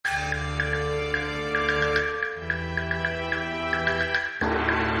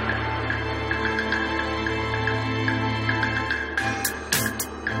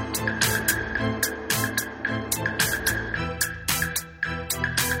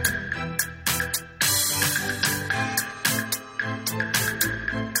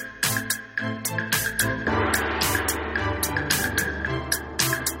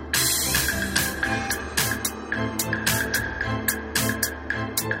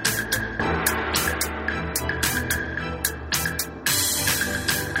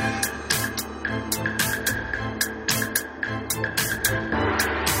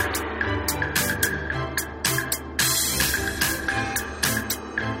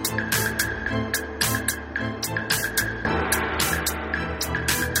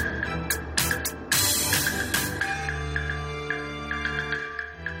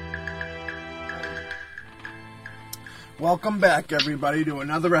Welcome back, everybody, to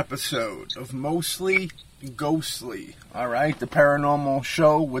another episode of Mostly Ghostly. All right, the paranormal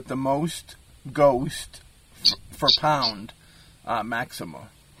show with the most ghost for pound maxima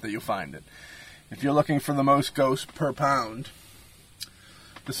that you'll find it. If you're looking for the most ghost per pound,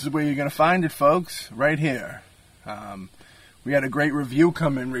 this is where you're going to find it, folks, right here. We had a great review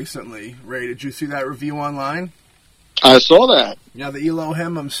come in recently. Ray, did you see that review online? I saw that. Yeah, the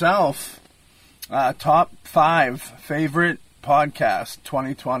Elohim himself. Top 5 favorite podcast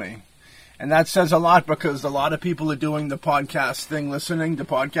 2020. And that says a lot because a lot of people are doing the podcast thing, listening to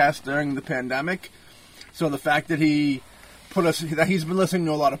podcasts during the pandemic. So the fact that he's been listening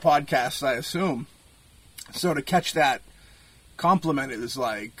to a lot of podcasts, I assume. So to catch that compliment is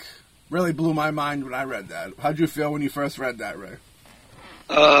like, really blew my mind when I read that. How'd you feel when you first read that, Ray?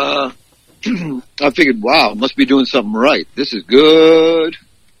 I figured, wow, must be doing something right. This is good.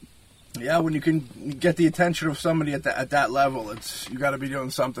 Yeah, when you can get the attention of somebody at that level, you got to be doing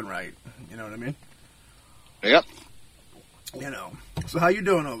something right. You know what I mean? Yep. You know. So how you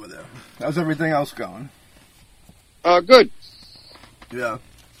doing over there? How's everything else going? Good. Yeah.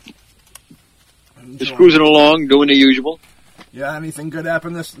 Just cruising along, doing the usual. Yeah. Anything good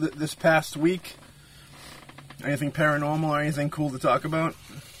happened this past week? Anything paranormal or anything cool to talk about?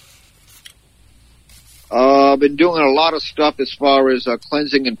 I've been doing a lot of stuff as far as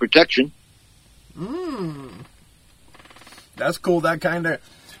cleansing and protection. That's cool. That kind of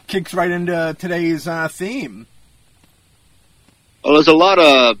kicks right into today's theme. Well, there's a lot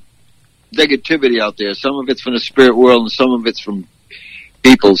of negativity out there. Some of it's from the spirit world and some of it's from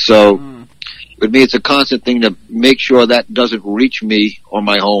people. So with me, it's a constant thing to make sure that doesn't reach me or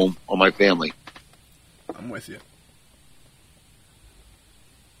my home or my family. I'm with you.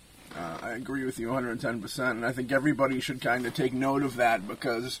 I agree with you 110%, and I think everybody should kind of take note of that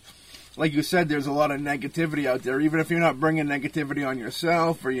because, like you said, there's a lot of negativity out there. Even if you're not bringing negativity on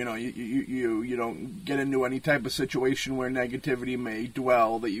yourself, or you don't get into any type of situation where negativity may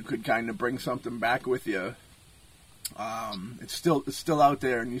dwell, that you could kind of bring something back with you. It's still out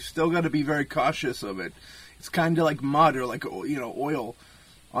there, and you still got to be very cautious of it. It's kind of like mud or like oil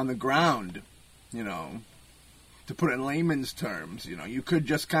on the ground, To put it in layman's terms, you could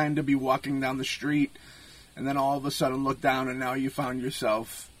just kind of be walking down the street and then all of a sudden look down and now you found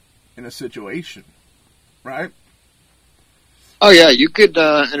yourself in a situation, right? Oh, yeah, you could,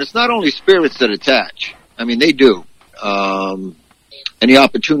 and it's not only spirits that attach. I mean, they do. Any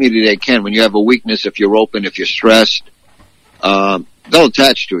opportunity they can. When you have a weakness, if you're open, if you're stressed, they'll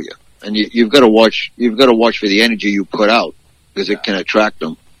attach to you. And you've got to watch for the energy you put out because it can attract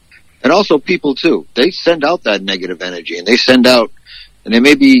them. And also people too. They send out that negative energy and they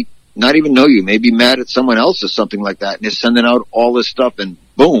maybe not even know you, maybe mad at someone else or something like that. And they're sending out all this stuff and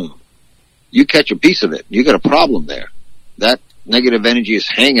boom, you catch a piece of it. You got a problem there. That negative energy is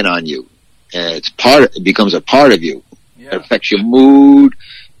hanging on you. And it becomes a part of you. Yeah. It affects your mood.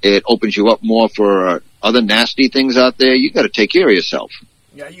 It opens you up more for other nasty things out there. You got to take care of yourself.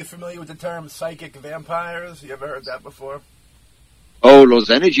 Yeah. Are you familiar with the term psychic vampires? You ever heard that before? Oh, those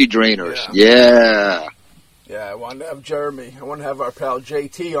energy drainers. Yeah. Yeah, I wanted to have Jeremy. I want to have our pal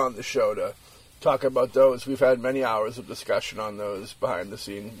JT on the show to talk about those. We've had many hours of discussion on those behind the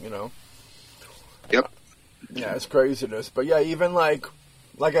scene, Yep. Yeah, it's craziness. But yeah, even like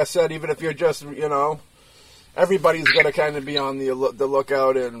I said, even if you're just, everybody's got to kind of be on the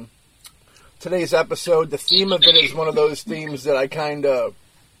lookout. And today's episode, the theme of it is one of those themes that I kind of,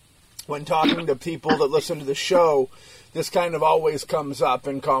 when talking to people that listen to the show, this kind of always comes up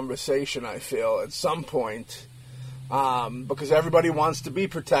in conversation, I feel, at some point, because everybody wants to be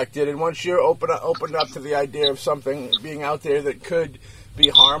protected, and once you're opened up to the idea of something being out there that could be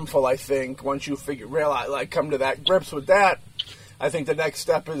harmful, I think, once you come to that grips with that, I think the next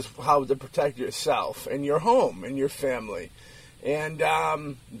step is how to protect yourself and your home and your family, and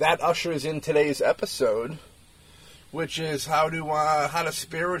that ushers in today's episode, which is how to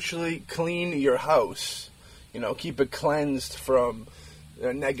spiritually clean your house. Keep it cleansed from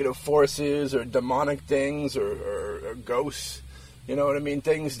negative forces or demonic things or ghosts. You know what I mean?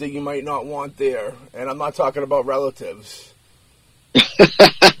 Things that you might not want there. And I'm not talking about relatives.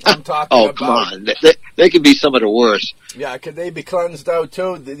 I'm talking about... come on. They can be some of the worst. Yeah, could they be cleansed out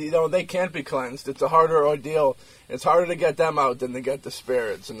too? They can't be cleansed. It's a harder ordeal. It's harder to get them out than to get the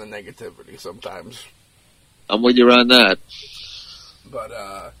spirits and the negativity sometimes. I'm with you on that.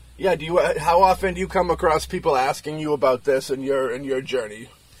 But, yeah, how often do you come across people asking you about this in your journey?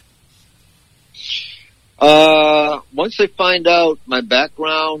 Once they find out my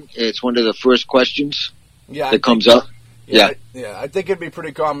background, it's one of the first questions that comes up. Yeah, I think it'd be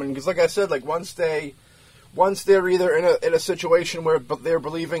pretty common because, like I said, once they once they're either in a situation where they're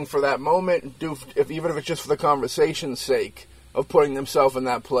believing for that moment, even if it's just for the conversation's sake of putting themselves in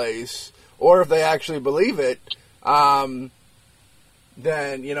that place, or if they actually believe it,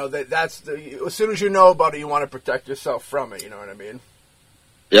 then, you know, that's as soon as you know about it, you want to protect yourself from it, you know what I mean?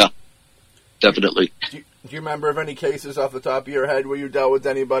 Yeah, definitely. Do you remember of any cases off the top of your head where you dealt with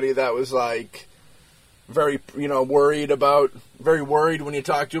anybody that was, like, very, you know, worried when you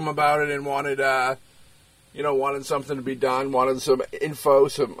talked to them about it and wanted something to be done, wanted some info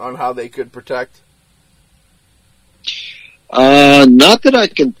on how they could protect? Not that I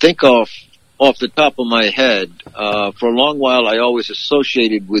can think of off the top of my head. For a long while, I always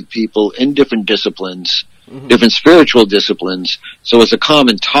associated with people in different disciplines, different spiritual disciplines. So as a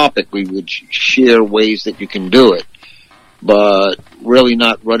common topic, we would share ways that you can do it, but really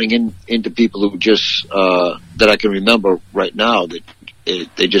not running into people who just, that I can remember right now that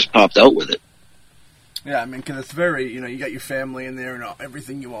they just popped out with it. Yeah, I mean, because it's very, you know, you got your family in there and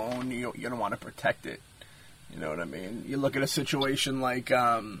everything you own, you're going to want to protect it. You know what I mean? You look at a situation like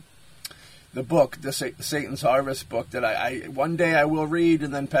the book, the Satan's Harvest book, that I one day I will read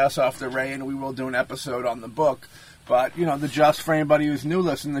and then pass off to Ray, and we will do an episode on the book. But, you know, the Just, for anybody who's new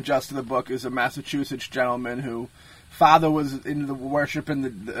listening, the Just of the book is a Massachusetts gentleman who father was into the worshiping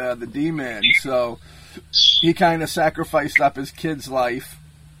the demon, so he kind of sacrificed up his kid's life,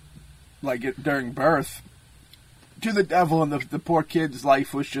 like during birth, to the devil, and the poor kid's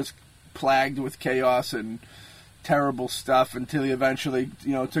life was just plagued with chaos and terrible stuff until he eventually,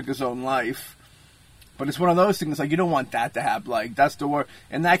 you know, took his own life. But it's one of those things, like, you don't want that to happen. Like, that's the worst.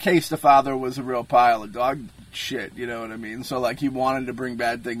 In that case, the father was a real pile of dog shit, you know what I mean? So, like, he wanted to bring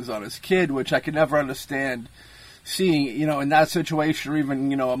bad things on his kid, which I could never understand seeing, you know, in that situation, or even,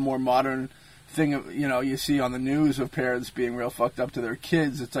 you know, a more modern thing, you know, you see on the news of parents being real fucked up to their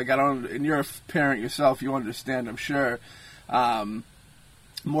kids. It's like, and you're a parent yourself, you understand, I'm sure,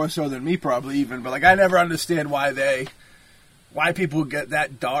 more so than me probably even, but, like, I never understand why people get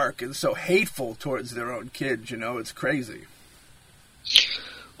that dark and so hateful towards their own kids, you know, it's crazy.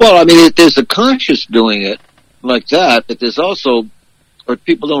 Well, I mean, there's a conscious doing it like that, but there's also, what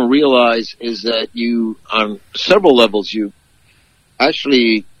people don't realize is that you, on several levels,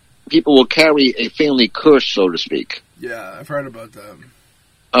 people will carry a family curse, so to speak. Yeah, I've heard about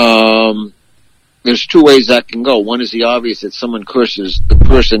that. There's two ways that can go. One is the obvious, that someone curses the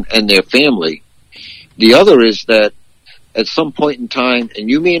person and their family. The other is that at some point in time, and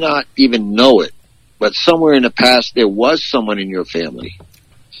you may not even know it, but somewhere in the past there was someone in your family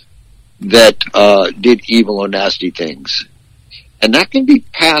that did evil or nasty things. And that can be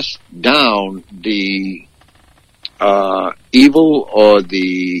passed down, the evil, or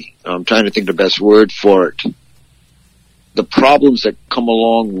I'm trying to think the best word for it, the problems that come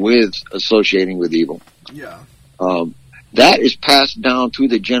along with associating with evil. Yeah. That is passed down through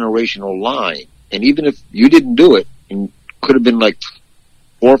the generational line. And even if you didn't do it, and could have been like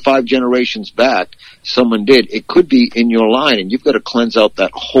 4 or 5 generations back, someone did, it could be in your line, and you've got to cleanse out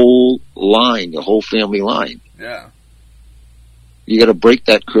that whole line, the whole family line. Yeah. You got to break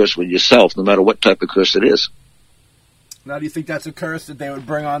that curse with yourself, no matter what type of curse it is. Now, do you think that's a curse that they would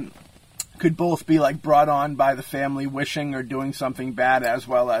bring on, could both be, like, brought on by the family wishing or doing something bad, as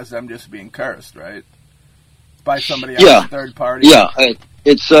well as them just being cursed, right? By somebody else, third party? Yeah,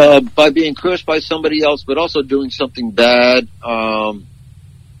 it's by being cursed by somebody else, but also doing something bad.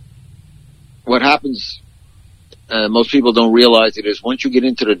 What happens, most people don't realize it, is once you get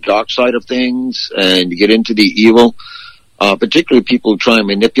into the dark side of things and you get into the evil, particularly people who try and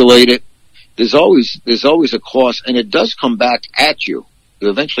manipulate it, there's always a cost, and it does come back at you. You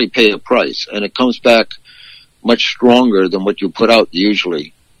eventually pay a price, and it comes back much stronger than what you put out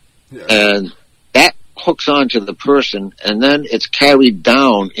usually. Yeah. And that hooks on to the person, and then it's carried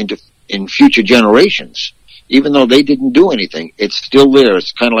down in future generations. Even though they didn't do anything, it's still there.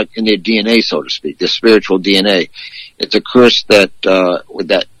 It's kind of like in their DNA, so to speak, their spiritual DNA. It's a curse that, with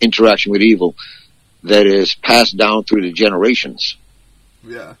that interaction with evil, that is passed down through the generations.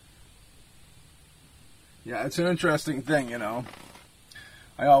 Yeah. Yeah, it's an interesting thing, you know.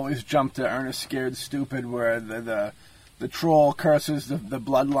 I always jump to Ernest Scared Stupid, where the troll curses the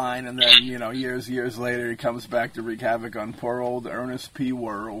bloodline, and then, you know, years later he comes back to wreak havoc on poor old Ernest P.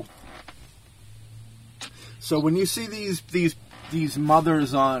 Worrell. So when you see these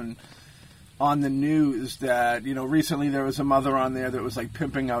mothers on the news that, you know, recently there was a mother on there that was, like,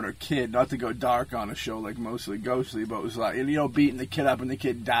 pimping out her kid, not to go dark on a show like Mostly Ghostly, but it was like, you know, beating the kid up and the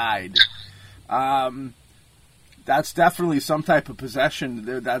kid died. That's definitely some type of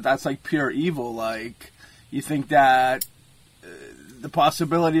possession. That's like pure evil. Like, you think that the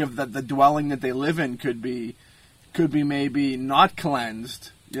possibility of the dwelling that they live in could be maybe not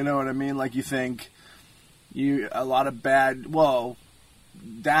cleansed. You know what I mean? Like, you think a lot of bad. Well,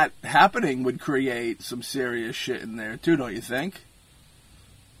 that happening would create some serious shit in there too, don't you think?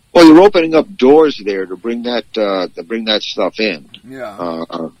 Well, you're opening up doors there to bring that stuff in.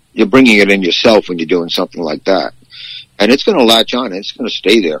 Yeah. You're bringing it in yourself when you're doing something like that, and it's going to latch on. It's going to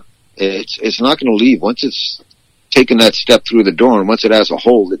stay there. It's not going to leave once it's taken that step through the door, and once it has a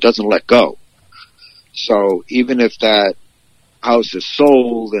hold, it doesn't let go. So even if that house is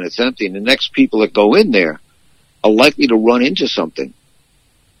sold and it's empty, and the next people that go in there are likely to run into something,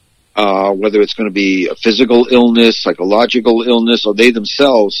 whether it's going to be a physical illness, psychological illness, or they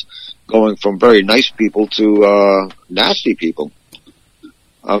themselves going from very nice people to nasty people.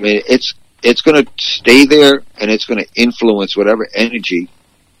 I mean, it's going to stay there, and it's going to influence whatever energy,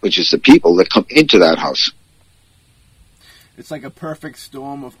 which is the people that come into that house. It's like a perfect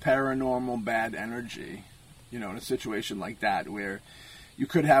storm of paranormal bad energy, you know, in a situation like that, where you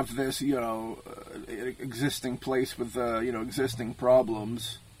could have this, you know, existing place with, you know, existing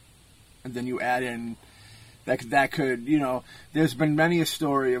problems, and then you add in that could, you know, there's been many a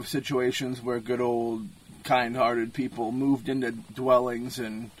story of situations where good old kind-hearted people moved into dwellings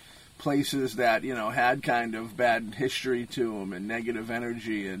and places that, you know, had kind of bad history to them and negative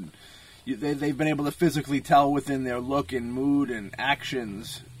energy, and they've been able to physically tell within their look and mood and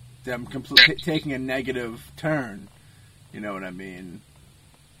actions them taking a negative turn. You know what I mean?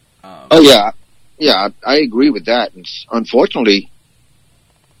 I agree with that. And unfortunately,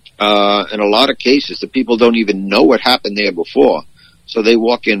 in a lot of cases, the people don't even know what happened there before, so they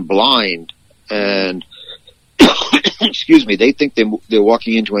walk in blind, and excuse me, they think they're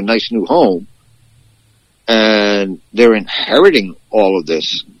walking into a nice new home, and they're inheriting all of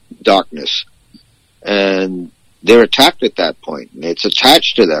this darkness, and they're attacked at that point, and it's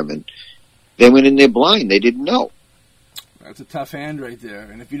attached to them, and they went in there blind. They didn't know. That's a tough hand right there,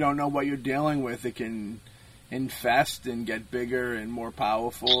 and if you don't know what you're dealing with, it can infest and get bigger and more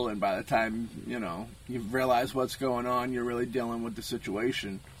powerful, and by the time, you know, you realize what's going on, you're really dealing with the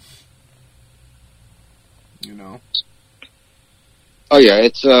situation. You know? Oh yeah,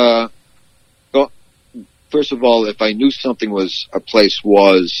 it's first of all, if I knew a place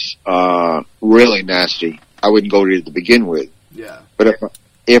was really nasty, I wouldn't go to begin with. Yeah. But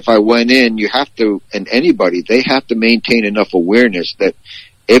if I went in, you have to, and anybody, they have to maintain enough awareness that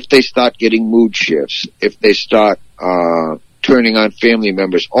if they start getting mood shifts, if they start turning on family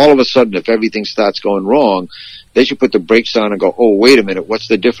members, all of a sudden, if everything starts going wrong, they should put the brakes on and go, oh, wait a minute, what's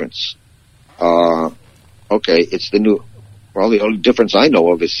the difference? Okay, it's the new, well, the only difference I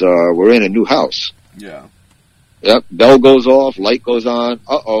know of is we're in a new house. Yeah. Yep, bell goes off, light goes on.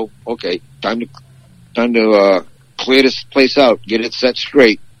 Uh-oh, okay, time to clear this place out, get it set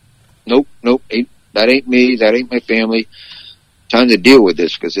straight. Nope, that ain't me, that ain't my family. Time to deal with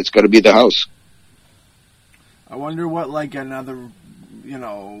this, because it's got to be the house. I wonder what, like, another, you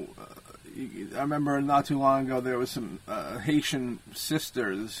know, I remember not too long ago there was some Haitian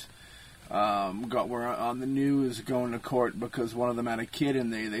sisters were on the news going to court because one of them had a kid,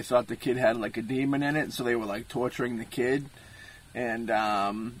 and they thought the kid had like a demon in it, so they were like torturing the kid, and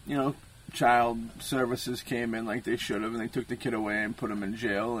you know, child services came in like they should have, and they took the kid away and put him in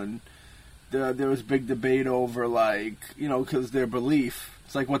jail, and there was big debate over, like, you know, because their belief,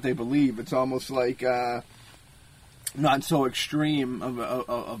 it's like what they believe, it's almost like not so extreme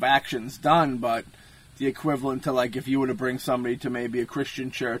of actions done, but the equivalent to, like, if you were to bring somebody to maybe a Christian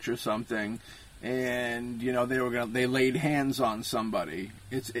church or something, and, you know, they laid hands on somebody.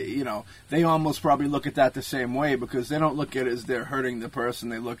 It's, you know, they almost probably look at that the same way, because they don't look at it as they're hurting the person.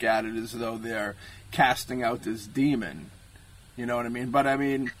 They look at it as though they're casting out this demon. You know what I mean? But I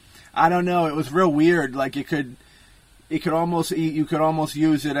mean, I don't know. It was real weird. Like, you could almost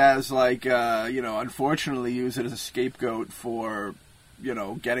use it as, like, you know, unfortunately use it as a scapegoat for, you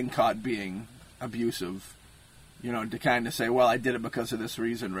know, getting caught being abusive, you know, to kind of say, well, I did it because of this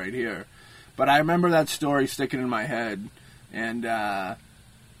reason right here. But I remember that story sticking in my head, and yeah,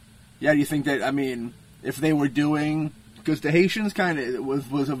 do you think that, I mean, if they were doing, because the Haitians kind of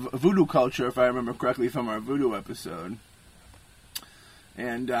was a voodoo culture, if I remember correctly from our voodoo episode,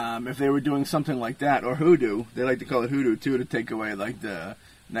 and if they were doing something like that, or hoodoo, they like to call it hoodoo too, to take away like the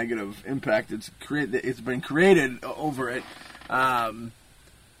negative impact it's been created over it.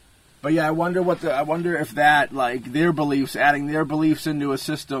 But yeah, I wonder if that, like, their beliefs, adding their beliefs into a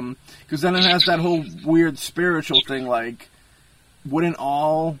system, because then it has that whole weird spiritual thing, like, wouldn't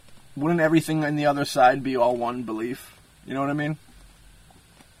everything on the other side be all one belief? You know what I mean?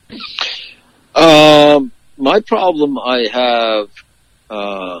 My problem I have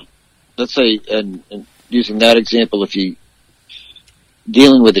let's say, and using that example, if you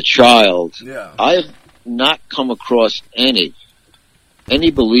dealing with a child, Yeah. I have not come across any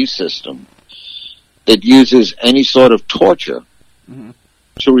belief system that uses any sort of torture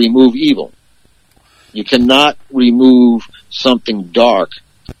to remove evil. You cannot remove something dark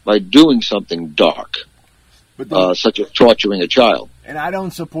by doing something dark, But such as torturing a child. and I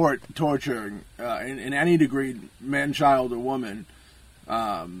don't support torturing in any degree, man, child, or woman.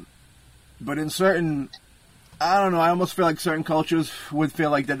 But in certain, I don't know, I almost feel like certain cultures would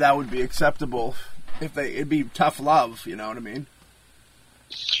feel like that would be acceptable if it'd be tough love, you know what I mean?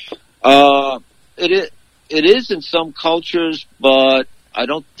 It is in some cultures, but I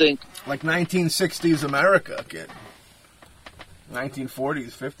don't think. Like 1960s America, kid.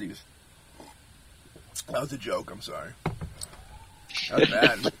 1940s, 50s. That was a joke, I'm sorry. That was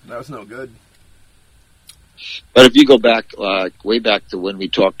bad. That was no good. But if you go back, way back to when we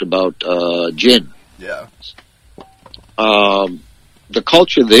talked about jinn, Yeah. the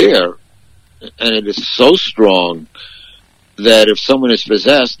culture there, and it is so strong that if someone is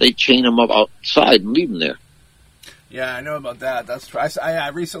possessed, they chain them up outside and leave them there. Yeah, I know about that. That's true. I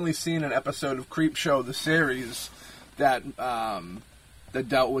recently seen an episode of Creepshow, the series, that that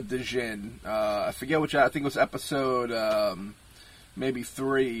dealt with the Jinn. I forget which. I think it was episode maybe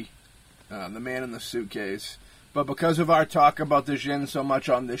 3, The Man in the Suitcase. But because of our talk about the Jinn so much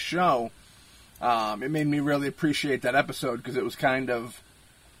on this show, it made me really appreciate that episode because it was kind of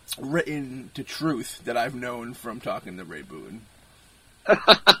written to truth that I've known from talking to Ray Boone. You know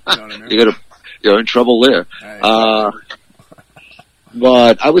what I mean? You're in trouble there.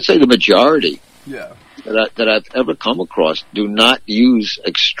 But I would say the majority Yeah. that I've ever come across do not use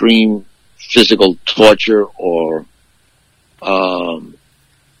extreme physical torture or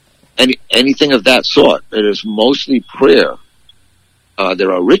anything of that sort. It is mostly prayer.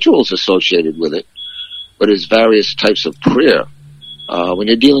 There are rituals associated with it, but it's various types of prayer. When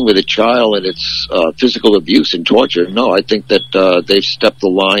you're dealing with a child and it's physical abuse and torture, no, I think that they've stepped the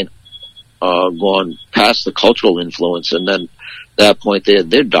line, gone past the cultural influence, and then at that point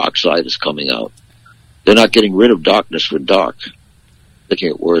their dark side is coming out. They're not getting rid of darkness for dark, making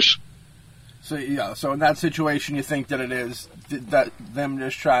it worse. So yeah, so in that situation, you think that it is that them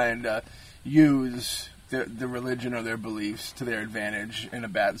just trying to use the religion or their beliefs to their advantage in a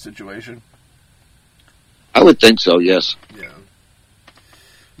bad situation? I would think so, yes. Yeah.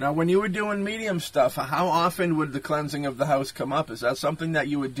 Now, when you were doing medium stuff, how often would the cleansing of the house come up? Is that something that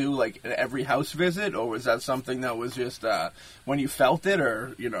you would do like at every house visit, or was that something that was just when you felt it,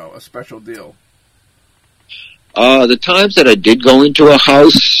 or a special deal? The times that I did go into a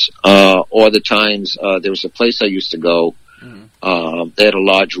house, or the times there was a place I used to go. They had a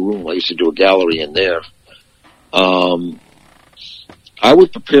large room. I used to do a gallery in there. I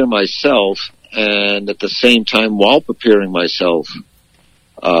would prepare myself, and at the same time, while preparing myself,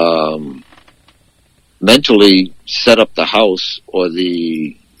 mentally set up the house or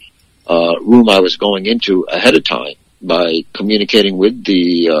the room I was going into ahead of time by communicating with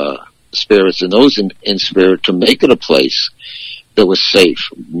the spirits and those in spirit to make it a place that was safe,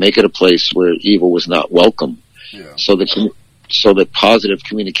 make it a place where evil was not welcome, so that positive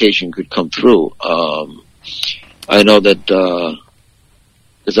communication could come through. I know that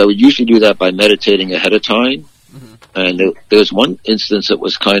because I would usually do that by meditating ahead of time. And there's one instance that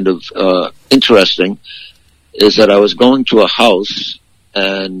was kind of interesting, is that I was going to a house,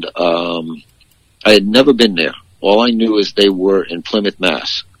 and I had never been there. All I knew is they were in Plymouth,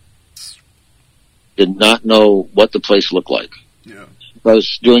 Mass. Did not know what the place looked like. Yeah. I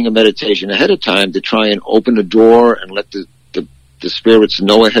was doing a meditation ahead of time to try and open the door and let the spirits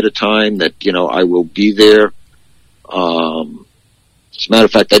know ahead of time that, I will be there. As a matter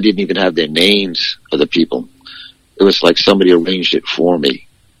of fact, I didn't even have their names of the people. It was like somebody arranged it for me.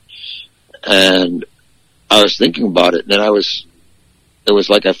 And I was thinking about it, and then it was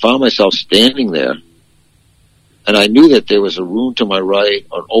like I found myself standing there, and I knew that there was a room to my right,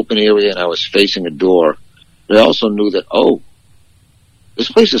 an open area, and I was facing a door. But I also knew that,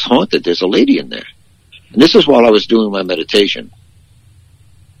 this place is haunted. There's a lady in there. And this is while I was doing my meditation.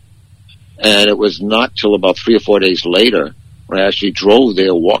 And it was not till about 3 or 4 days later when I actually drove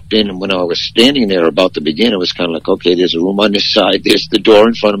there, walked in, and when I was standing there about to begin, it was kind of like, okay, there's a room on this side, there's the door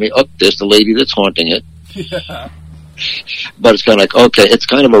in front of me, there's the lady that's haunting it. Yeah. But it's kind of like, okay, it's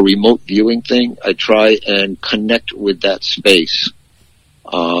kind of a remote viewing thing. I try and connect with that space,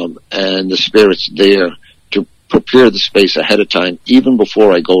 and the spirit's there to prepare the space ahead of time, even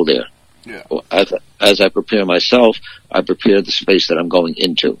before I go there. Yeah. As I prepare myself, I prepare the space that I'm going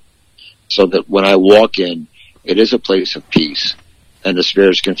into, so that when I walk in, it is a place of peace. and the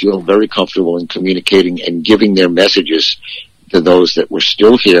spirits can feel very comfortable in communicating and giving their messages to those that were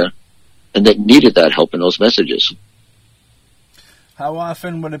still here and that needed that help in those messages. How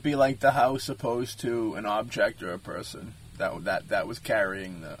often would it be like the house opposed to an object or a person that was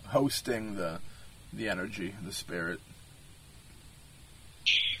carrying hosting the energy, the spirit?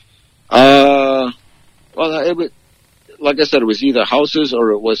 Well, it would, like I said, it was either houses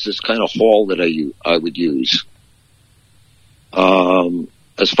or it was this kind of hall that I would use.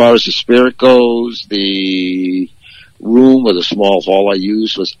 As far as the spirit goes, the room or the small hall I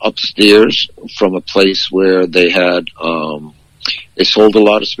used was upstairs from a place where they had, they sold a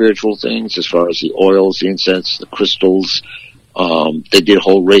lot of spiritual things as far as the oils, the incense, the crystals. They did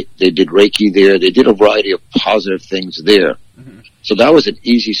Reiki there. They did a variety of positive things there. Mm-hmm. So that was an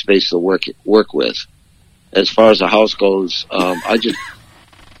easy space to work with. As far as the house goes, I just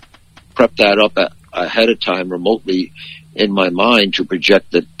prepped that up ahead of time remotely in my mind to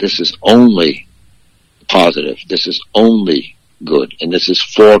project that this is only positive. This is only good. And this is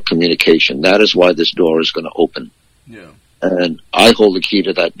for communication. That is why this door is going to open. Yeah. And I hold the key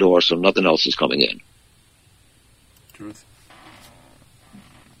to that door so nothing else is coming in. Truth.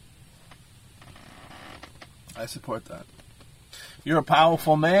 I support that. You're a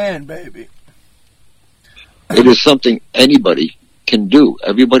powerful man, baby. It is something anybody can do.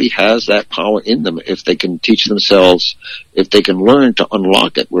 Everybody has that power in them if they can teach themselves, if they can learn to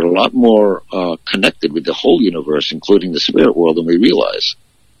unlock it. We're a lot more connected with the whole universe, including the spirit world, than we realize.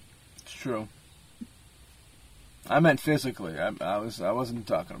 It's true. I meant physically. I wasn't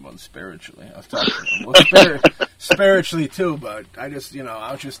talking about spiritually. I was talking spiritually too, but I just,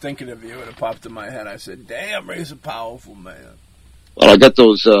 I was just thinking of you and it popped in my head. I said, damn, Ray's a powerful man. Well, I got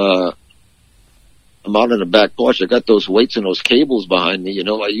those, I'm out on the back porch. I got those weights and those cables behind me.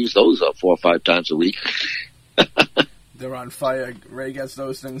 I use those up 4 or 5 times a week. They're on fire. Ray gets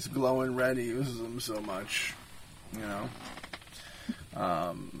those things glowing red. He uses them so much,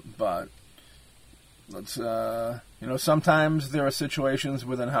 but let's, sometimes there are situations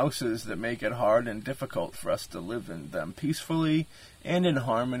within houses that make it hard and difficult for us to live in them peacefully and in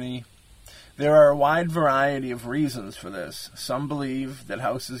harmony. There are a wide variety of reasons for this. Some believe that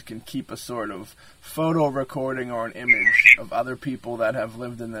houses can keep a sort of photo recording or an image of other people that have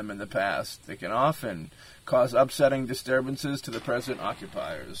lived in them in the past. They can often cause upsetting disturbances to the present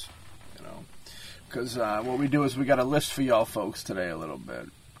occupiers. Because what we do is we got a list for y'all folks today a little bit.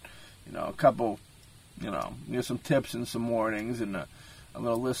 A couple, some tips and some warnings and a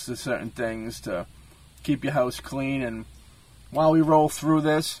little list of certain things to keep your house clean. And while we roll through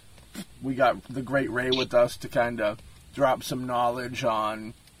this, we got the great Ray with us to kind of drop some knowledge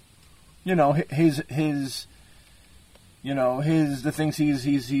on, his the things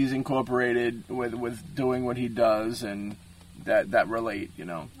he's incorporated with doing what he does and that relate.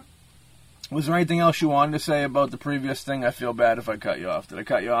 Was there anything else you wanted to say about the previous thing? I feel bad if I cut you off. Did I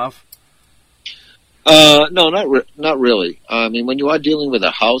cut you off? No, not really. I mean, when you are dealing with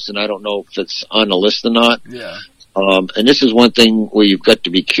a house, and I don't know if it's on the list or not. Yeah. And this is one thing where you've got to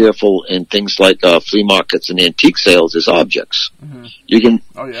be careful in things like flea markets and antique sales is objects. Mm-hmm. You can,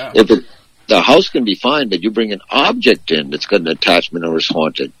 the house can be fine, but you bring an object in that's got an attachment or is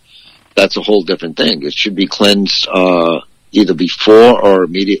haunted. That's a whole different thing. It should be cleansed either before or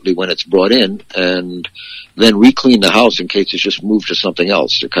immediately when it's brought in, and then re-clean the house in case it's just moved to something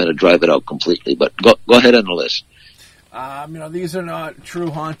else to kind of drive it out completely. But go ahead on the list. These are not true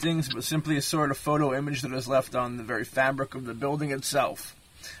hauntings, but simply a sort of photo image that is left on the very fabric of the building itself.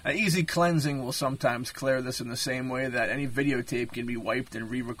 Easy cleansing will sometimes clear this in the same way that any videotape can be wiped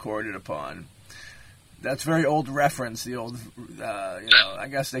and re-recorded upon. That's very old reference, the old, I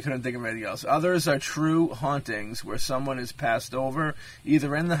guess they couldn't think of anything else. Others are true hauntings where someone is passed over,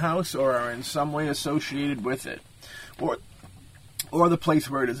 either in the house or are in some way associated with it, or the place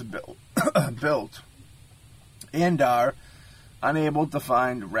where it is built. And are unable to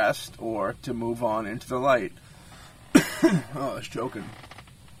find rest or to move on into the light. Oh, I was joking.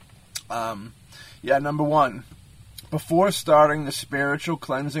 Number 1. Before starting the spiritual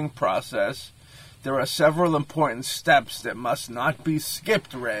cleansing process, there are several important steps that must not be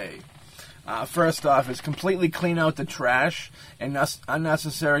skipped, Ray. First off is completely clean out the trash and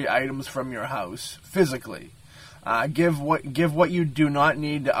unnecessary items from your house, physically. Give what you do not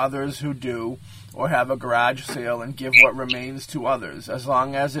need to others who do, or have a garage sale and give what remains to others, as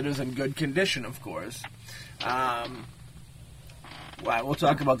long as it is in good condition, of course. We'll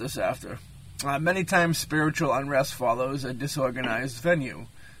talk about this after. Many times spiritual unrest follows a disorganized venue.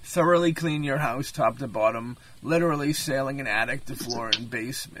 Thoroughly clean your house top to bottom, literally sailing an attic to floor and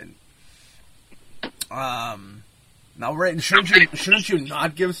basement. Now, right, shouldn't you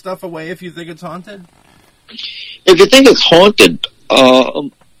not give stuff away if you think it's haunted? If you think it's haunted,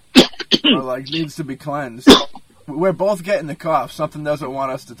 or like needs to be cleansed. We're both getting the cough. Something doesn't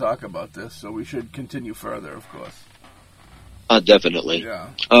want us to talk about this, so we should continue further, of course. Definitely. Yeah.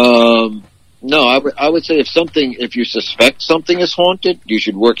 No, I would say if you suspect something is haunted, you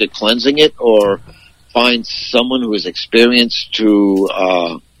should work at cleansing it, or find someone who is experienced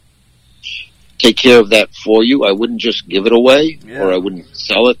to take care of that for you. I wouldn't just give it away, or I wouldn't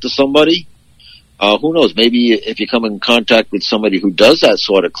sell it to somebody. Who knows? Maybe if you come in contact with somebody who does that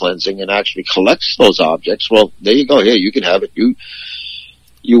sort of cleansing and actually collects those objects, well, there you go. Here, you can have it.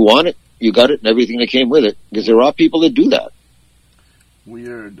 You want it, you got it, and everything that came with it. Because there are people that do that.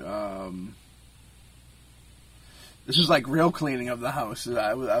 Weird. This is like real cleaning of the house.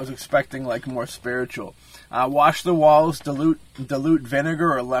 I was expecting like more spiritual. Wash the walls, dilute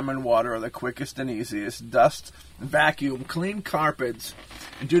vinegar or lemon water are the quickest and easiest. Dust, vacuum, clean carpets,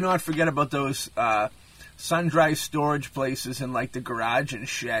 and do not forget about those sun-dry storage places in like the garage and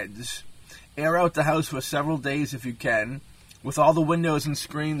sheds. Air out the house for several days if you can. With all the windows and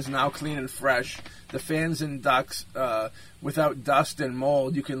screens now clean and fresh, the fans and ducts without dust and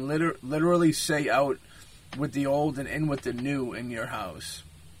mold, you can literally say out with the old and in with the new in your house.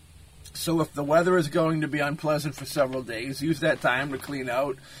 So if the weather is going to be unpleasant for several days, use that time to clean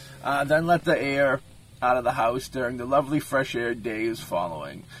out. Then let the air out of the house during the lovely fresh air days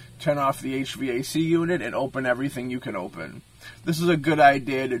following. Turn off the HVAC unit and open everything you can open. This is a good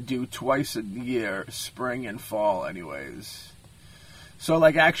idea to do twice a year, spring and fall anyways. So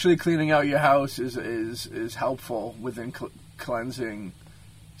like actually cleaning out your house is helpful within cleansing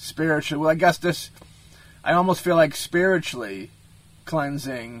spiritually. Well, I guess I almost feel like spiritually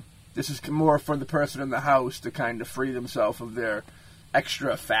cleansing, this is more for the person in the house to kind of free themselves of their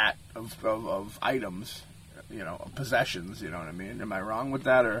extra fat of items, possessions, you know what I mean? Am I wrong with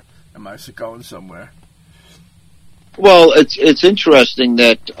that, or am I going somewhere? Well, it's interesting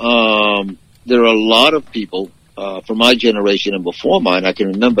that there are a lot of people from my generation and before mine, I can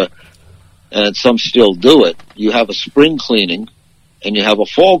remember, and some still do it. You have a spring cleaning and you have a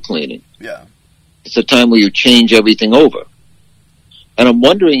fall cleaning. Yeah. It's a time where you change everything over. And I'm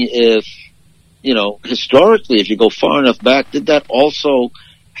wondering if, historically, if you go far enough back, did that also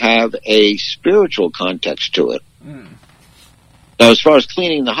have a spiritual context to it? Mm. Now, as far as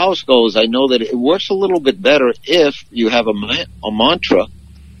cleaning the house goes, I know that it works a little bit better if you have a mantra,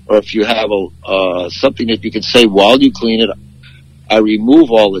 or if you have something that you can say while you clean it. I remove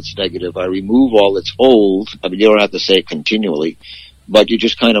all that's negative. I remove all that's old. I mean, you don't have to say it continually, but you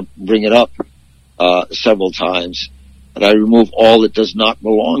just kind of bring it up several times. And I remove all that does not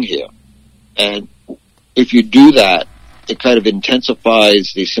belong here. And if you do that, it kind of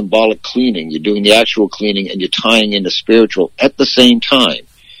intensifies the symbolic cleaning. You're doing the actual cleaning and you're tying in the spiritual at the same time.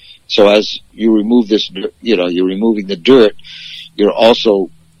 So as you remove this, you're removing the dirt, you're also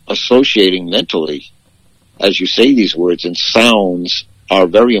associating mentally as you say these words, and sounds are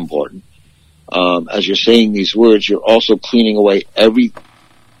very important. As you're saying these words, you're also cleaning away every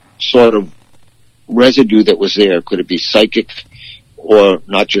sort of residue that was there. Could it be psychic or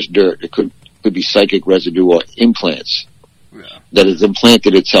not just dirt? It could be psychic residue or implants that has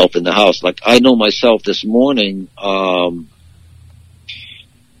implanted itself in the house. Like I know myself this morning,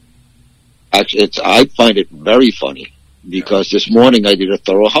 actually I find it very funny because this morning I did a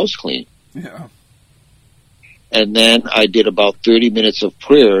thorough house clean. Yeah. And then I did about 30 minutes of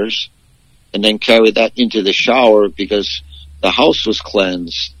prayers and then carried that into the shower because the house was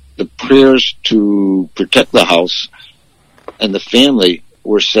cleansed. The prayers to protect the house and the family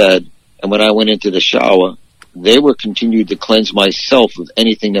were said. And when I went into the shower, they were continued to cleanse myself of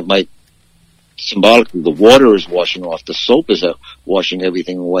anything that might symbolically, the water is washing off, the soap is washing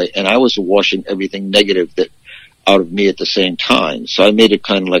everything away, and I was washing everything negative that out of me at the same time. So I made it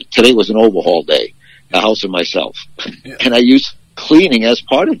kind of like today was an overhaul day. The house and myself. Yeah. And I used cleaning as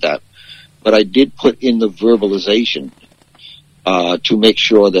part of that. But I did put in the verbalization to make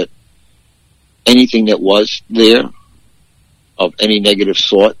sure that anything that was there of any negative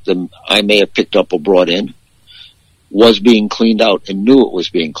sort that I may have picked up or brought in was being cleaned out and knew it was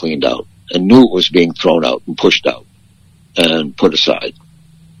being cleaned out and knew it was being thrown out and pushed out and put aside.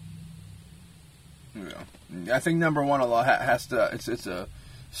 Yeah. I think number one, a lot has to, it's a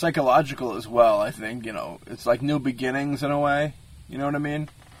psychological as well, I think, it's like new beginnings in a way, you know what I mean?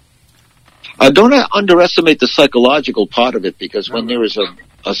 Don't underestimate the psychological part of it, because when there is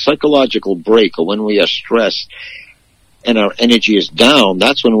a psychological break or when we are stressed and our energy is down,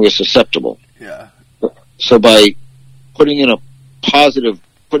 that's when we're susceptible. Yeah. So by putting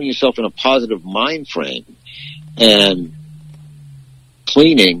yourself in a positive mind frame and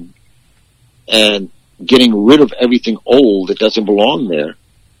cleaning and getting rid of everything old that doesn't belong there.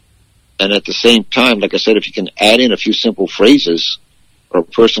 And at the same time, like I said, if you can add in a few simple phrases or a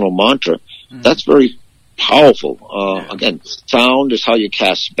personal mantra, that's very powerful. Again, sound is how you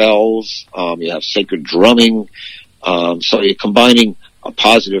cast spells. You have sacred drumming. So you're combining a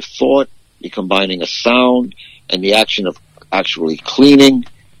positive thought, you're combining a sound, and the action of actually cleaning.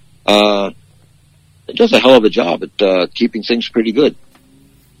 It does a hell of a job at keeping things pretty good.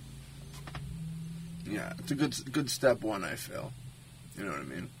 Yeah, it's a good step one, I feel. You know what I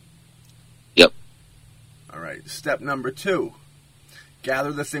mean? Yep. All right, step number 2.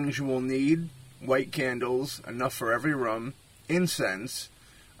 Gather the things you will need: white candles, enough for every room, incense,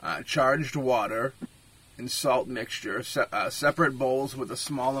 charged water, and salt mixture, separate bowls with a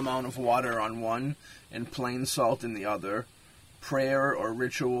small amount of water on one and plain salt in the other, prayer or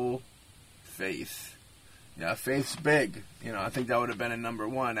ritual, faith. Yeah, faith's big. You know, I think that would have been a number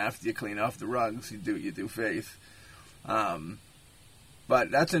 1 after you clean off the rugs. You do faith. But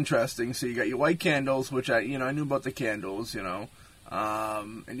that's interesting. So you got your white candles, which I knew about the candles, and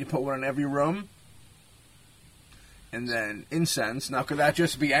you put one in every room. And then incense. Now, could that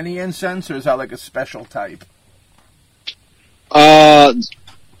just be any incense, or is that like a special type?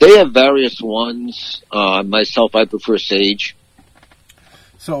 They have various ones. Myself, I prefer sage.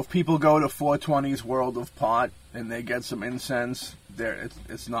 So if people go to 420's World of Pot and they get some incense,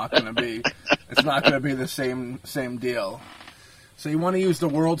 it's not going to be the same deal. So you want to use the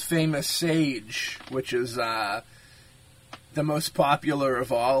world famous sage, which is the most popular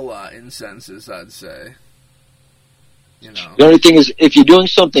of all incenses, I'd say. The only thing is, if you're doing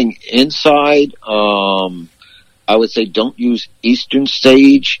something inside, I would say don't use Eastern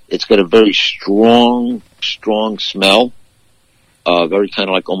sage. It's got a very strong smell, very kind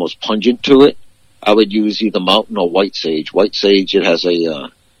of like almost pungent to it. I would use either mountain or white sage. White sage, it has a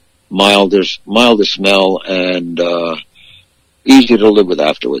milder smell and easier to live with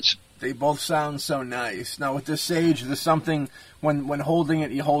afterwards. They both sound so nice. Now, with the sage, there's something, when holding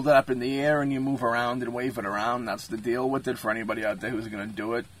it, you hold it up in the air and you move around and wave it around. That's the deal with it for anybody out there who's going to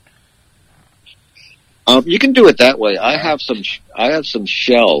do it. You can do it that way. I have some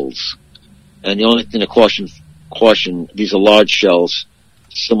shells, and the only thing to caution, these are large shells,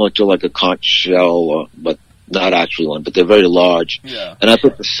 similar to like a conch shell, but not actually one, but they're very large. Yeah. And I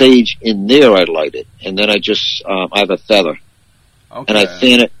put the sage in there, I light it, and then I just, I have a feather. Okay. And I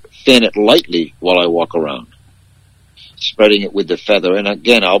fan it lightly while I walk around, spreading it with the feather. And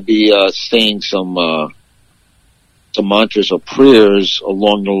again, I'll be saying some mantras or prayers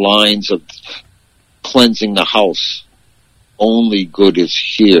along the lines of cleansing the house. Only good is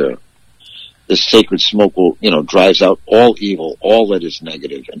here. The sacred smoke will, drives out all evil, all that is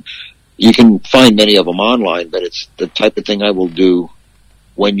negative. And you can find many of them online, but it's the type of thing I will do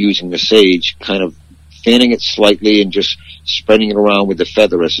when using the sage, kind of fanning it slightly and just spreading it around with the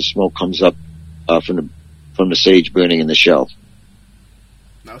feather as the smoke comes up from the sage burning in the shell.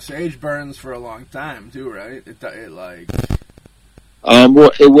 Now, sage burns for a long time too, right? It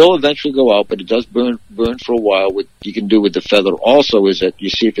will eventually go out, but it does burn for a while. What you can do with the feather also is that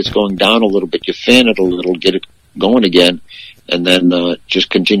you see if it's going down a little bit, you fan it a little, get it going again, and then just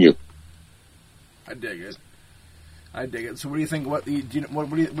continue. I dig it. So, what do you think? What are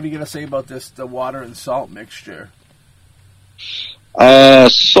you going to say about this? The water and salt mixture.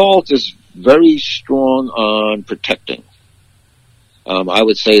 Salt is very strong on protecting. I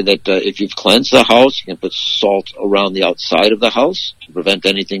would say that if you've cleansed the house, you can put salt around the outside of the house to prevent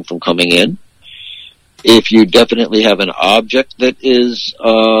anything from coming in. If you definitely have an object that is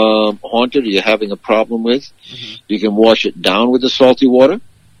haunted or you're having a problem with, you can wash it down with the salty water.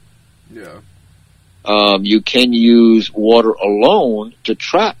 Yeah. You can use water alone to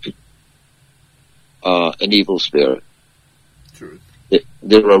trap an evil spirit. True.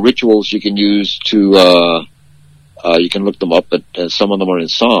 There are rituals you can use to, you can look them up, but some of them are in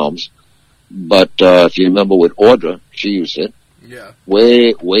Psalms. But if you remember with Audra, she used it. Yeah.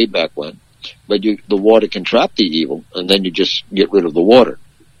 Way back when. But the water can trap the evil, and then you just get rid of the water.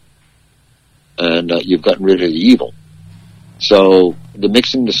 And you've gotten rid of the evil. So the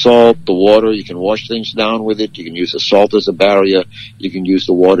mixing the salt, the water, you can wash things down with it. You can use the salt as a barrier. You can use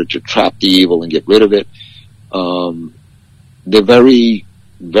the water to trap the evil and get rid of it. They're very,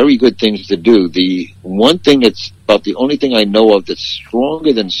 very good things to do. The one thing that's about the only thing I know of that's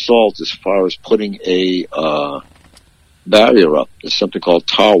stronger than salt as far as putting a barrier up is something called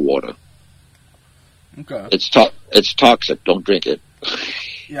tar water. Okay. It's toxic. Don't drink it.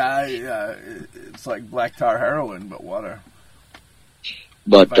 Yeah, it's like black tar heroin, but water.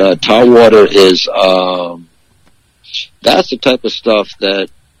 But tar water is That's the type of stuff that,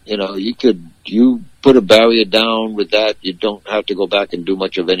 you put a barrier down with that, you don't have to go back and do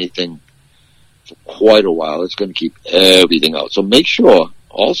much of anything for quite a while. It's going to keep everything out. So make sure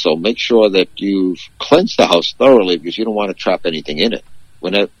that you've cleansed the house thoroughly, because you don't want to trap anything in it.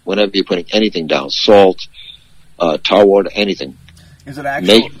 Whenever you're putting anything down, salt, tar water, anything. Is it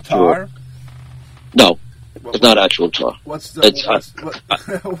actual tar? No, it's not actual tar. What's in it?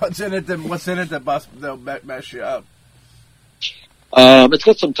 What's in it that they'll mess you up? It's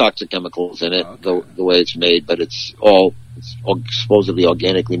got some toxic chemicals in it, the way it's made, but it's all supposedly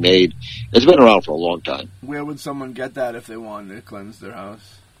organically made. It's been around for a long time. Where would someone get that if they wanted to cleanse their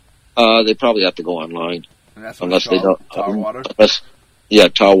house? They probably have to go online. And that's unless they know tar water.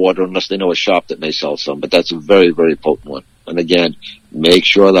 Tar water, unless they know a shop that may sell some. But that's a very, very potent one. And again, make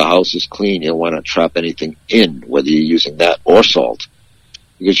sure the house is clean. You don't want to trap anything in, whether you're using that or salt,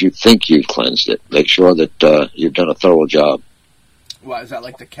 because you think you've cleansed it. Make sure that you've done a thorough job. What, is that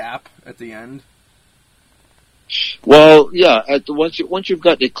like the cap at the end? Well, yeah. Once you've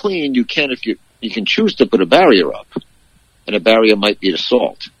got it clean, you can choose to put a barrier up, and a barrier might be the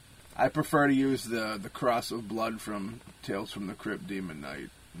salt. I prefer to use the cross of blood from Tales from the Crypt Demon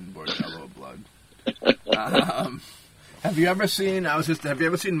Knight and Bordello Blood. Have you ever seen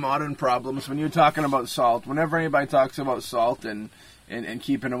Modern Problems? When you're talking about salt, whenever anybody talks about salt and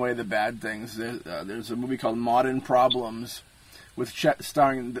keeping away the bad things, there's a movie called Modern Problems with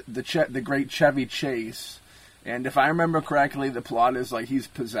starring the great Chevy Chase. And if I remember correctly, the plot is like he's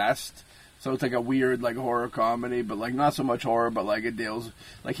possessed. So it's like a weird, like, horror comedy, but, like, not so much horror, but, like, it deals,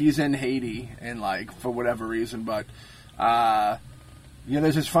 like, he's in Haiti, and, like, for whatever reason, but,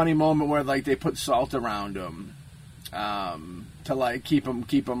 there's this funny moment where, like, they put salt around him, to, like, keep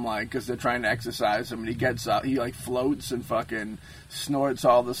him, like, because they're trying to exercise him, and he gets up, he, like, floats and fucking snorts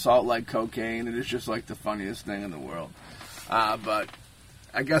all the salt like cocaine, and it's just, like, the funniest thing in the world. But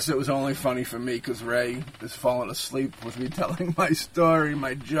I guess it was only funny for me because Ray is falling asleep with me telling my story,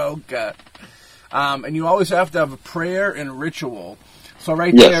 my joke. And you always have to have a prayer and ritual. So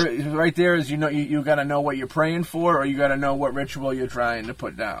right there is you got to know what you're praying for, or you got to know what ritual you're trying to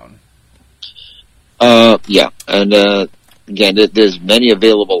put down. Yeah, and again, there's many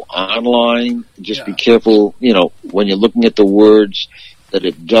available online. Just be careful, when you're looking at the words, that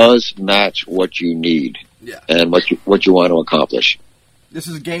it does match what you need and what you want to accomplish. This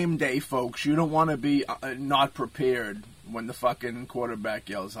is game day, folks. You don't want to be not prepared when the fucking quarterback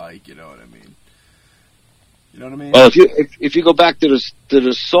yells hike. You know what I mean? Well, if you go back to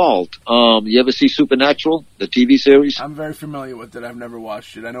the salt, you ever see Supernatural, the TV series? I'm very familiar with it. I've never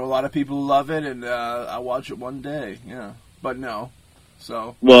watched it. I know a lot of people who love it, and I'll watch it one day. Yeah, but no.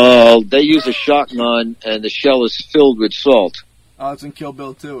 So. Well, they use a shotgun, and the shell is filled with salt. Oh, it's in Kill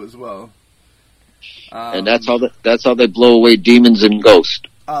Bill 2 as well. And that's how they blow away demons and ghosts.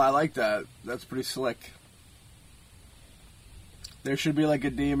 Oh, I like that. That's pretty slick. There should be like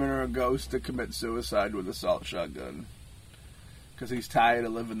a demon or a ghost to commit suicide with a salt shotgun. Because he's tired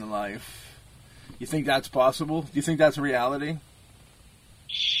of living the life. You think that's possible? Do you think that's reality?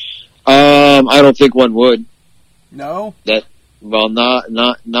 I don't think one would. No?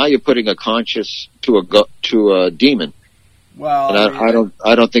 Now you're putting a conscience to a demon. Well, and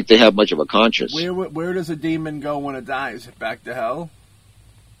I don't think they have much of a conscience. Where does a demon go when it dies? Back to hell?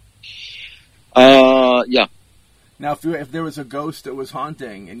 Yeah. Now, if there was a ghost that was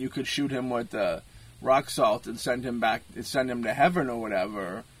haunting, and you could shoot him with rock salt and send him to heaven or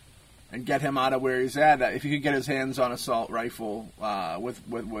whatever, and get him out of where he's at, if you could get his hands on a salt rifle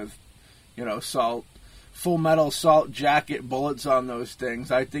with salt, full metal salt jacket, bullets on those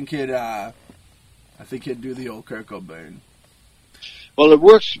things, I think he'd do the old Kurt Cobain. Well, it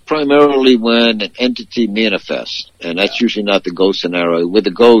works primarily when an entity manifests, and that's usually not the ghost scenario. With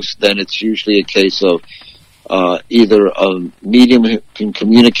the ghost, then it's usually a case of either a medium can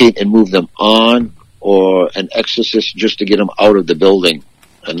communicate and move them on, or an exorcist just to get them out of the building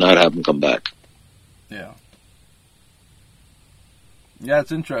and not have them come back. Yeah. Yeah,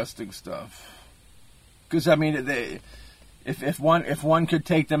 it's interesting stuff. Because, I mean, if one could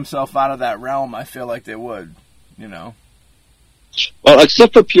take themselves out of that realm, I feel like they would, Well,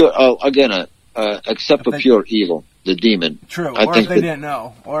 except for pure evil, the demon. True, or if they didn't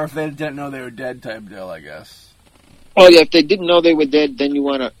know. Or if they didn't know they were dead type deal, I guess. Oh yeah, if they didn't know they were dead, then you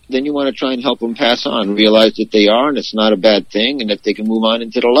wanna try and help them pass on, realize that they are, and it's not a bad thing, and that they can move on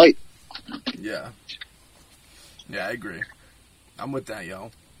into the light. Yeah. Yeah, I agree. I'm with that,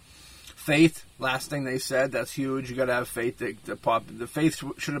 yo. Faith, last thing they said, that's huge. You gotta have faith to pop. The faith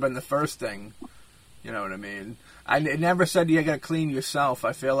should have been the first thing You know what I mean? It never said you got to clean yourself.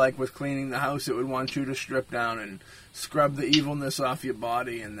 I feel like with cleaning the house, it would want you to strip down and scrub the evilness off your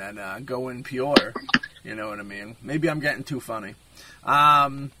body and then go in pure. You know what I mean? Maybe I'm getting too funny.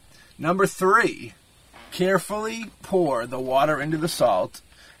 Number 3, carefully pour the water into the salt,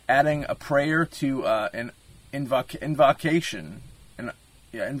 adding a prayer to an invocation.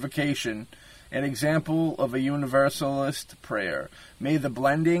 Invocation, an example of a universalist prayer. May the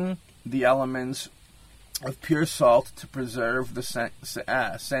blending the elements of pure salt to preserve the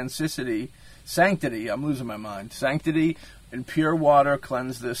sanctity, I'm losing my mind, sanctity and pure water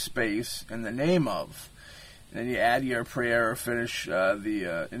cleanse this space in the name of. And then you add your prayer or finish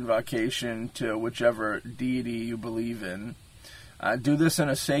the invocation to whichever deity you believe in. Do this in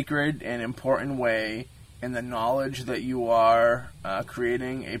a sacred and important way in the knowledge that you are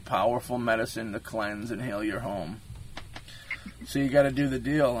creating a powerful medicine to cleanse and heal your home. So you got to do the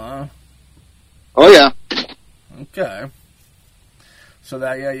deal, huh? Oh, yeah. Okay. So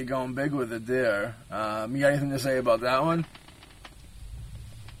that, you're going big with it there. You got anything to say about that one?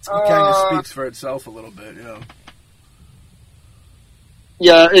 It kind of speaks for itself a little bit,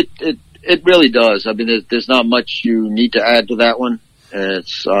 Yeah, it really does. I mean, there's not much you need to add to that one.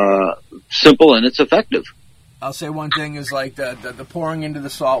 It's simple and it's effective. I'll say one thing is like the pouring into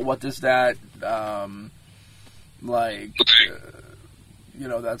the salt. What does that that's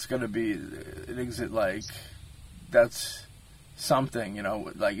going to be? That's something.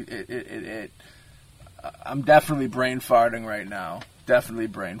 Like it. I'm definitely brain farting right now. Definitely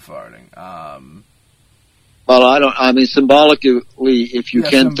brain farting. Well, symbolically, if you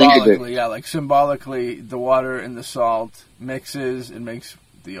can think of it. Yeah, like symbolically, the water and the salt mixes and makes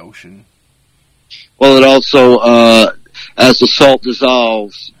the ocean. Well, it also, as the salt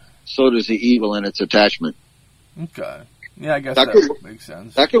dissolves, so does the evil in its attachment. Okay. Yeah, I guess that makes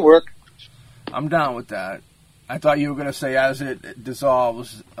sense. That could work. I'm down with that. I thought you were going to say, as it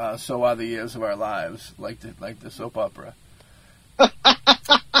dissolves, so are the years of our lives, like the soap opera.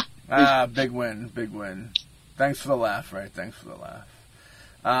 Big win. Thanks for the laugh, right? Thanks for the laugh.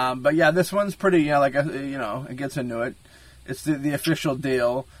 But yeah, this one's pretty, it gets into it. It's the official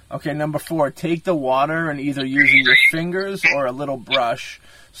deal. Okay, number 4, take the water and either using your fingers or a little brush,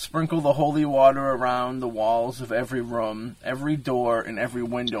 sprinkle the holy water around the walls of every room, every door, and every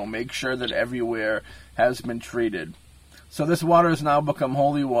window. Make sure that everywhere has been treated. So this water has now become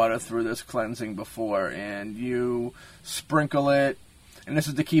holy water through this cleansing before, and you sprinkle it, and this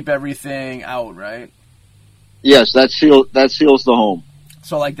is to keep everything out, right? Yes, that seals the home.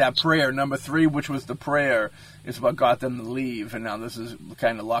 So like that prayer, number 3, which was the prayer, is what got them to leave, and now this is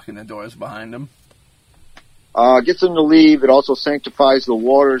kind of locking the doors behind them. Gets them to leave. It also sanctifies the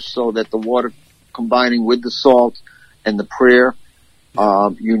water so that the water combining with the salt and the prayer,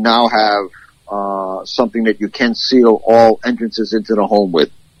 you now have something that you can seal all entrances into the home with.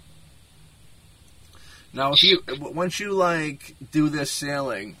 Now, once you do this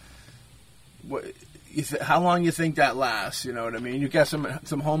sealing, how long you think that lasts? You know what I mean? You get some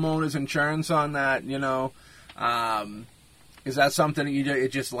homeowners insurance on that. Is that something that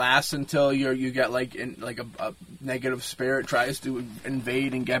it just lasts until you get a negative spirit tries to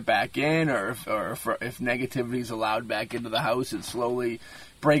invade and get back in, or if negativity is allowed back into the house, it slowly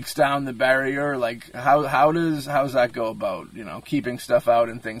breaks down the barrier? Like how does that go about keeping stuff out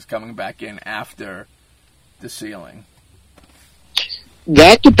and things coming back in after the sealing?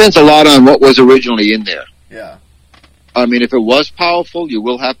 That depends a lot on what was originally in there. Yeah. I mean, if it was powerful, you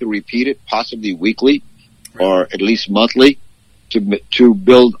will have to repeat it, possibly weekly, right, or at least monthly, to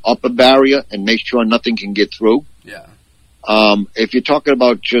build up a barrier and make sure nothing can get through. Yeah. If you're talking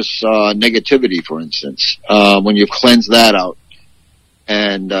about just negativity, for instance, when you've cleansed that out,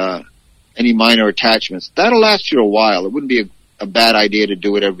 and any minor attachments, that'll last you a while. It wouldn't be a bad idea to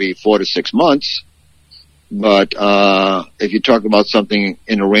do it every 4 to 6 months. But if you're talking about something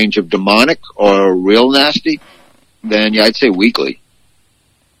in a range of demonic or real nasty, then yeah, I'd say weekly.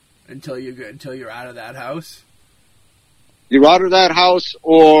 Until you're out of that house? You're out of that house,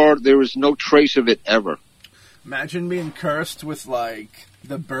 or there is no trace of it ever. Imagine being cursed with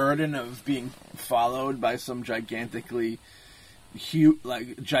the burden of being followed by some gigantic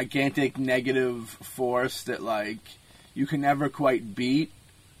negative force that you can never quite beat,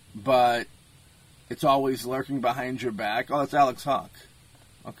 but it's always lurking behind your back. Oh, it's Alex Hawk.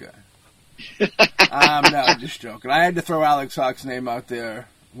 Okay. No, I'm just joking. I had to throw Alex Hawk's name out there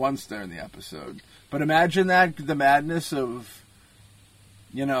once there in the episode. But imagine the madness of,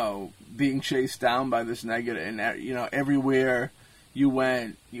 being chased down by this negative, and, everywhere you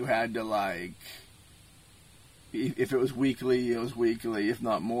went, you had to, if it was weekly, it was weekly. If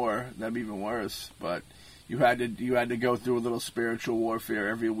not more, that'd be even worse. But you had to go through a little spiritual warfare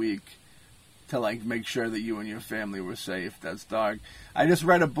every week to like make sure that you and your family were safe. That's dark. I just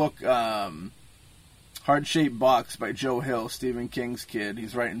read a book, Heart-Shaped Box by Joe Hill, Stephen King's kid.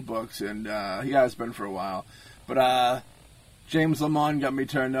 He's writing books, and he has been for a while. But James Lamont got me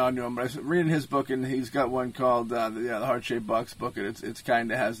turned on to him. But I was reading his book, and he's got one called the Heart-Shaped Box book, and it's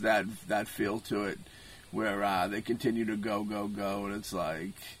kind of has that feel to it, where they continue to go, and it's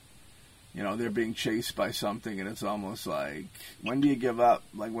like, you know, they're being chased by something, and it's almost like, when do you give up?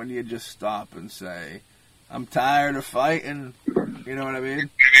 Like, when do you just stop and say, I'm tired of fighting? You know what I mean?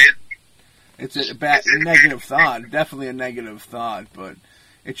 It's a bad, negative thought, definitely a negative thought, but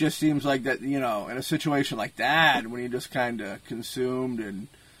it just seems like that, you know, in a situation like that, when you're just kind of consumed and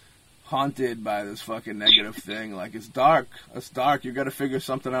haunted by this fucking negative thing, like, it's dark. It's dark. You got to figure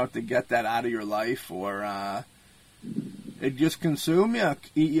something out to get that out of your life, or it just consume you,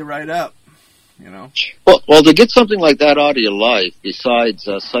 eat you right up, you know? Well, to get something like that out of your life, besides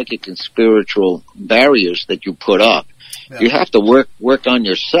psychic and spiritual barriers that you put up, you have to work on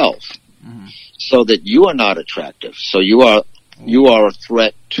yourself. Mm-hmm. So that you are not attractive. So you are a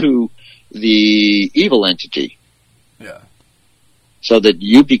threat to the evil entity. Yeah. So that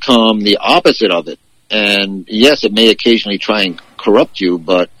you become the opposite of it. And yes, it may occasionally try and corrupt you,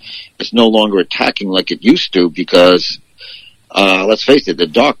 but it's no longer attacking like it used to, because let's face it, the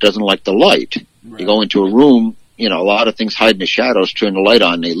dark doesn't like the light. Right. You go into a room, you know, a lot of things hide in the shadows, turn the light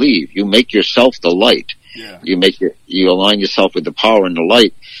on, they leave. You make yourself the light. Yeah. You align yourself with the power and the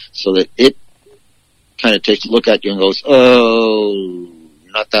light, so that it kind of takes a look at you and goes, oh,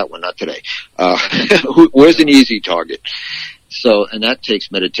 not that one, not today. Where's an easy target? So, and that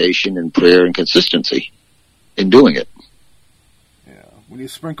takes meditation and prayer and consistency in doing it. Yeah. When you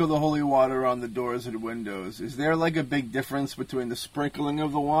sprinkle the holy water on the doors and windows, is there like a big difference between the sprinkling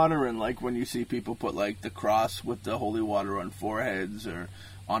of the water and like when you see people put like the cross with the holy water on foreheads or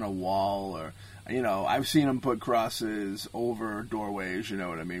on a wall, or, you know, I've seen them put crosses over doorways, you know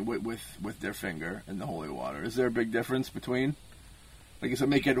what I mean, with their finger in the holy water. Is there a big difference between? Like, does it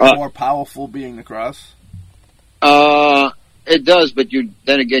make it more powerful being the cross? It does, but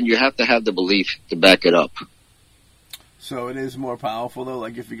then again, you have to have the belief to back it up. So it is more powerful, though,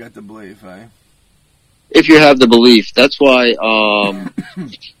 like if you got the belief, eh? If you have the belief. That's why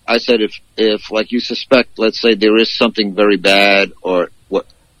I said if, like, you suspect, let's say there is something very bad, or what,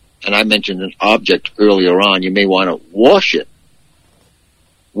 and I mentioned an object earlier on, you may want to wash it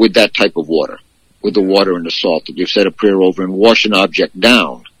with that type of water, with the water and the salt that you've said a prayer over, and wash an object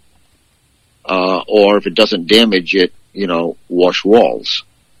down. Or if it doesn't damage it, you know, wash walls.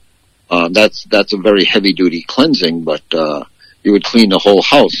 That's a very heavy duty cleansing, but you would clean the whole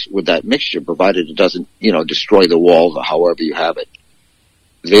house with that mixture, provided it doesn't, you know, destroy the walls or however you have it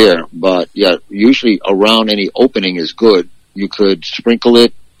there. But yeah, usually around any opening is good. You could sprinkle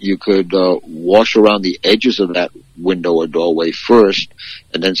it. You could wash around the edges of that window or doorway first,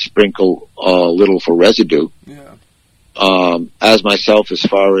 and then sprinkle a little for residue. Yeah. As myself, as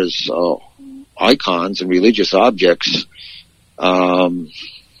far as icons and religious objects,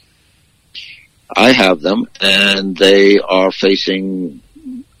 I have them, and they're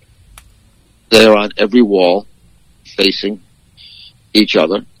on every wall, facing each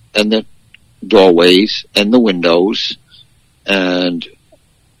other, and the doorways and the windows. And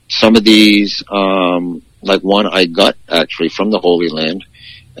some of these, like one I got actually from the Holy Land,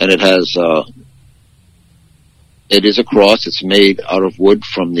 and it is a cross. It's made out of wood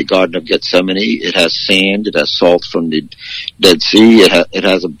from the Garden of Gethsemane. It has sand. It has salt from the Dead Sea. It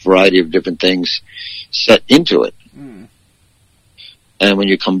has a variety of different things set into it. Mm. And when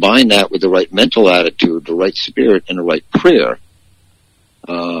you combine that with the right mental attitude, the right spirit, and the right prayer,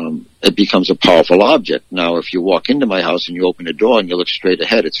 it becomes a powerful object. Now, if you walk into my house and you open the door and you look straight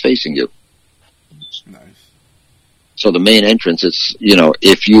ahead, it's facing you. Nice. So the main entrance is, you know,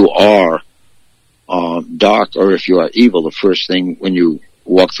 if you are dark or if you are evil, the first thing when you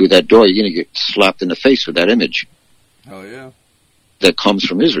walk through that door, you're going to get slapped in the face with that image. Oh, yeah. That comes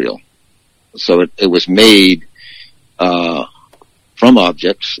from Israel. So it was made from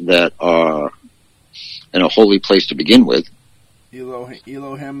objects that are in a holy place to begin with.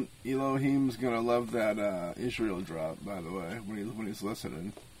 Elohim's going to love that Israel drop, by the way, when he's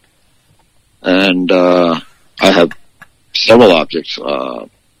listening. And I have several objects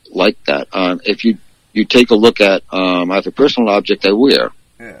like that. If you take a look at, I have a personal object I wear.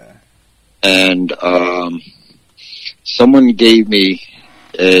 Yeah. And someone gave me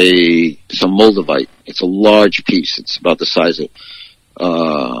some moldavite. It's a large piece. It's about the size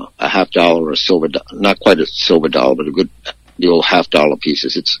a $50 or a silver, not quite a silver dollar, but the old $50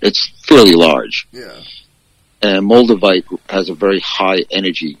 pieces. It's fairly large. Yeah. And moldavite has a very high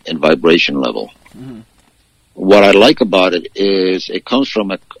energy and vibration level. Mm-hmm. What I like about it is it comes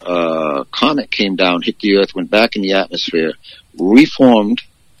from a comet came down, hit the earth, went back in the atmosphere, reformed,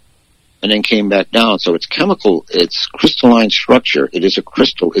 and then came back down. So its its crystalline structure, it is a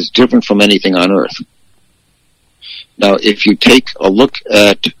crystal, is different from anything on earth. Now, if you take a look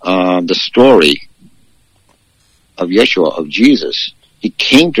at the story of Yeshua, of Jesus, he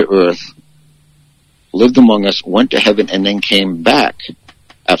came to earth, lived among us, went to heaven, and then came back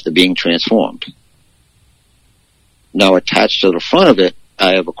after being transformed. Now, attached to the front of it,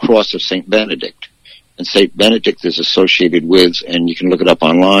 I have a cross of Saint Benedict. And Saint Benedict is associated with, and you can look it up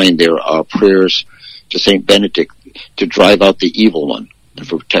online, there are prayers to Saint Benedict to drive out the evil one, and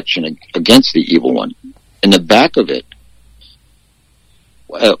for protection against the evil one. In the back of it,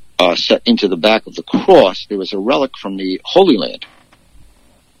 set into the back of the cross, there was a relic from the Holy Land.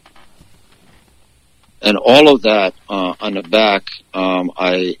 And all of that on the back,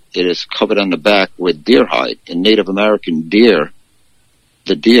 it is covered on the back with deer hide. In Native American deer,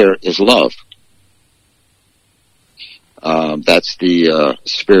 the deer is love. That's the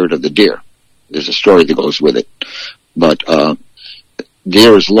spirit of the deer. There's a story that goes with it. But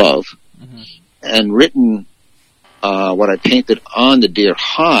deer is love. Mm-hmm. And written, what I painted on the deer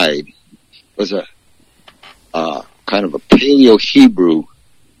hide was a kind of a Paleo-Hebrew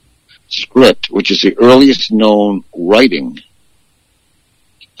script, which is the earliest known writing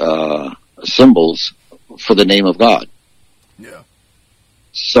symbols for the name of God. Yeah.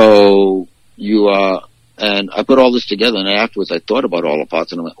 So and I put all this together, and afterwards I thought about all the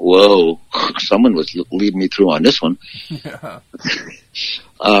parts, and I went, whoa, someone was leading me through on this one. Yeah.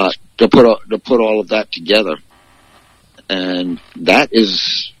 To put all of that together. And that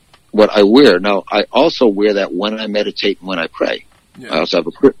is what I wear. Now, I also wear that when I meditate and when I pray. Yeah. I also have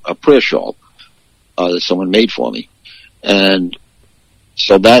a prayer shawl that someone made for me. And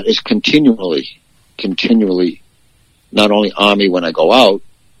so that is continually, not only on me when I go out,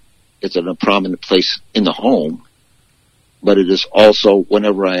 it's in a prominent place in the home, but it is also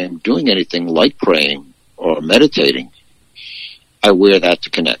whenever I am doing anything like praying or meditating, I wear that to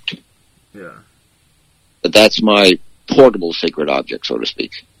connect. Yeah. But that's my portable sacred object, so to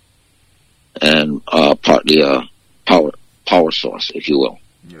speak. And partly a power source, if you will.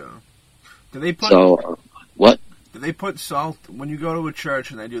 Yeah. Do they put what? Do they put salt when you go to a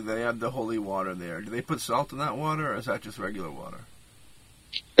church and they have the holy water there? Do they put salt in that water, or is that just regular water?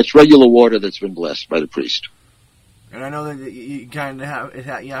 It's regular water that's been blessed by the priest. And I know that you kind of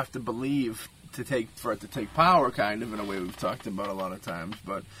have you have to believe for it to take power, kind of in a way we've talked about a lot of times.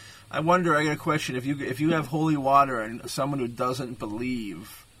 But I wonder, I got a question: if you have holy water and someone who doesn't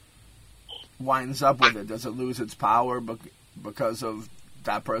believe winds up with it, does it lose its power because of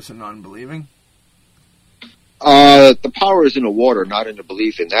that person non-believing? The power is in the water, not in the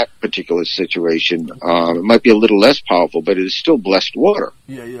belief in that particular situation. It might be a little less powerful, but it is still blessed water.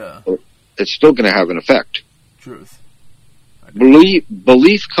 Yeah. It's still going to have an effect. Truth.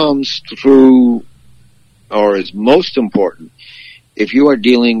 Belief comes through, or is most important, if you are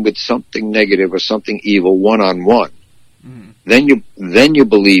dealing with something negative or something evil one-on-one. Mm-hmm. Then your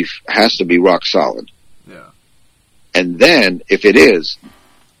belief has to be rock solid. Yeah. And then, if it is,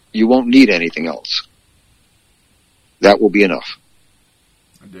 you won't need anything else. That will be enough.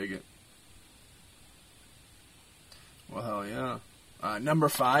 I dig it. Well, hell yeah. Number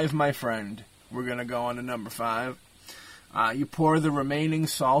 5, my friend. We're going to go on to number 5. You pour the remaining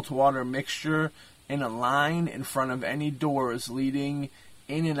salt water mixture in a line in front of any doors leading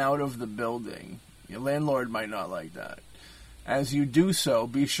in and out of the building. Your landlord might not like that. As you do so,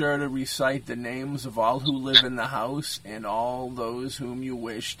 be sure to recite the names of all who live in the house and all those whom you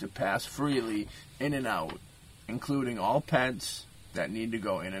wish to pass freely in and out, including all pets that need to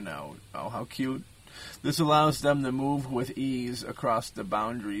go in and out. Oh, how cute. This allows them to move with ease across the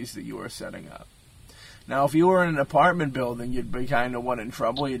boundaries that you are setting up. Now, if you were in an apartment building, you'd be kind of in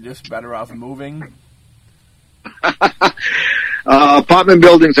trouble. You're just better off moving. Apartment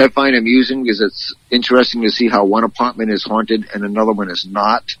buildings I find amusing because it's interesting to see how one apartment is haunted and another one is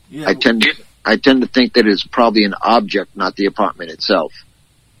not. Yeah. I tend to think that it's probably an object, not the apartment itself.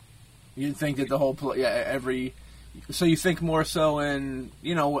 You'd think that the whole so you think more so in,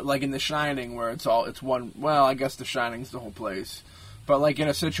 like in The Shining, where it's one. Well, I guess The Shining's the whole place, but like in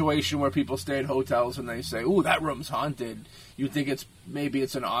a situation where people stay at hotels and they say, "Ooh, that room's haunted," you think maybe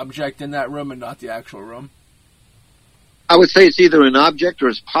it's an object in that room and not the actual room. I would say it's either an object or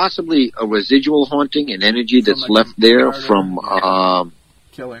it's possibly a residual haunting, an energy that's From, like, left there murder, from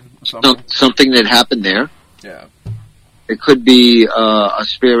killing or something. something that happened there. Yeah. It could be a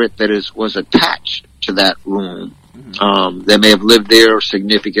spirit that was attached to that room. Mm-hmm. They may have lived there,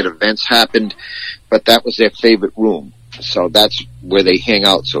 significant events happened, but that was their favorite room. So that's where they hang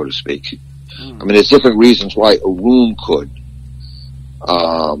out, so to speak. I mean, there's different reasons why a room could.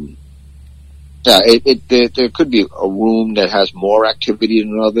 There could be a room that has more activity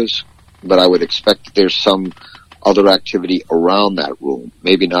than others, but I would expect that there's some other activity around that room.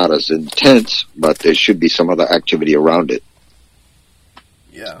 Maybe not as intense, but there should be some other activity around it.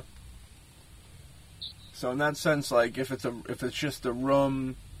 Yeah. So in that sense, like if it's just a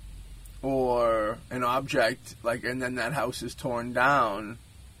room or an object, like, and then that house is torn down,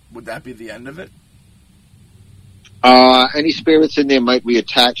 would that be the end of it? Any spirits in there might be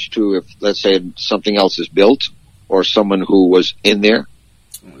attached to, if, let's say, something else is built or someone who was in there.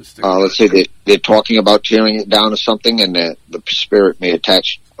 Let's say they're talking about tearing it down or something, and the spirit may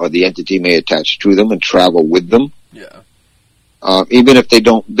attach, or the entity may attach to them and travel with them. Yeah. Even if they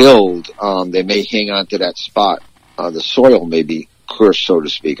don't build, they may hang on to that spot. The soil may be cursed, so to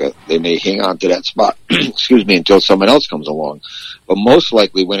speak. They may hang on to that spot, excuse me, until someone else comes along. But most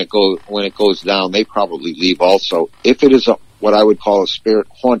likely, when it goes down, they probably leave also. If it is what I would call a spirit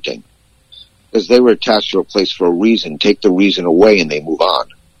haunting, because they were attached to a place for a reason, take the reason away and they move on.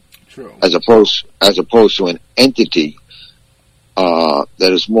 True. As opposed to an entity that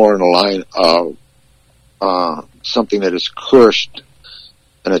is more in the line of something that is cursed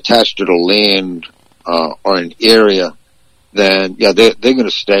and attached to the land or an area, then yeah, they're going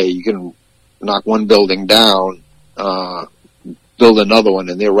to stay. You can knock one building down, build another one,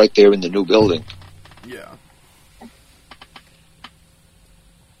 and they're right there in the new building. Yeah.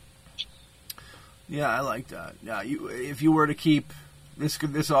 Yeah, I like that. Yeah, if you were to keep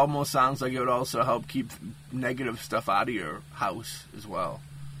this almost sounds like it would also help keep negative stuff out of your house as well.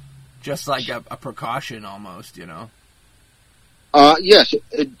 Just like a precaution almost, you know? Yes,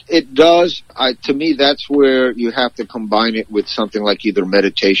 it does. To me, that's where you have to combine it with something like either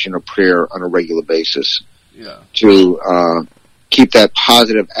meditation or prayer on a regular basis. Yeah. To keep that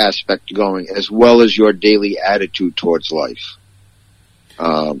positive aspect going, as well as your daily attitude towards life.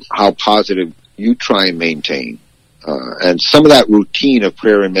 How positive you try and maintain. And some of that routine of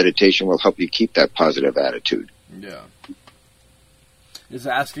prayer and meditation will help you keep that positive attitude. Yeah. Is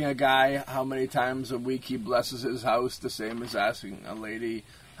asking a guy how many times a week he blesses his house the same as asking a lady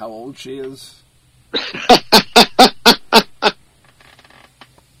how old she is?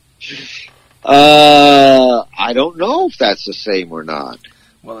 I don't know if that's the same or not.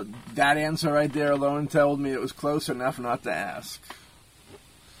 Well, that answer right there alone told me it was close enough not to ask.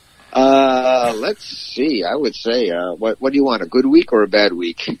 Let's see. I would say, what do you want, a good week or a bad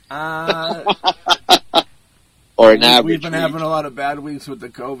week? Or an average We've been having a lot of bad weeks with the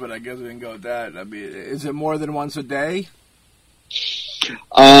COVID. I guess we can go with that. I mean, is it more than once a day?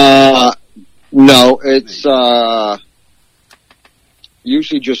 No, it's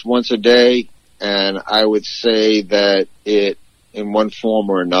usually just once a day, and I would say that it, in one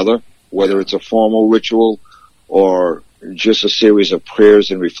form or another, whether it's a formal ritual or just a series of prayers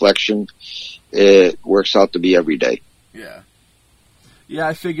and reflection, it works out to be every day. Yeah. Yeah,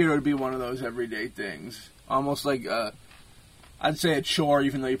 I figured it would be one of those everyday things. Almost like, I'd say a chore,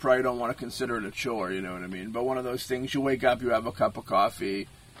 even though you probably don't want to consider it a chore, you know what I mean? But one of those things, you wake up, you have a cup of coffee,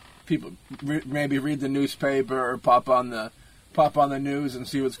 people maybe read the newspaper or pop on the news and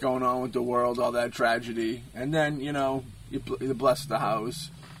see what's going on with the world, all that tragedy. And then, you know, you bless the house,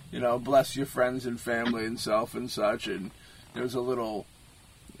 you know, bless your friends and family and self and such. And there's a little,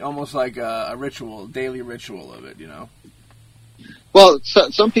 almost like a ritual, daily ritual of it, you know? Well,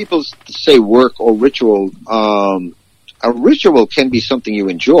 some people say work or ritual. A ritual can be something you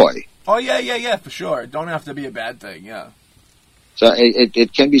enjoy. Oh, yeah, for sure. It don't have to be a bad thing, yeah. So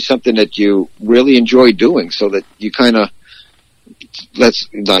it can be something that you really enjoy doing, so that you kind of,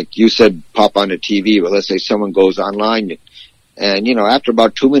 like you said, pop on the TV, but let's say someone goes online, and, you know, after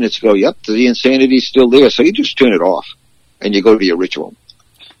about 2 minutes go, yep, the insanity's still there, so you just turn it off, and you go to your ritual.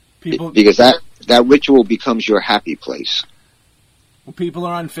 Because that ritual becomes your happy place. Well, people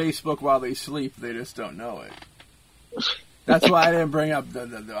are on Facebook while they sleep. They just don't know it. That's why I didn't bring up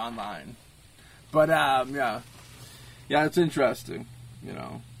the online. But, yeah, it's interesting, you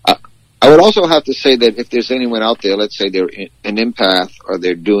know. I would also have to say that if there's anyone out there, let's say they're an empath or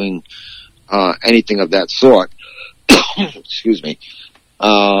they're doing anything of that sort, excuse me,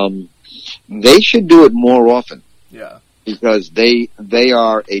 they should do it more often. Yeah. Because they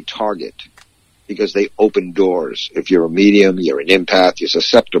are a target. because they open doors. If you're a medium, you're an empath, you're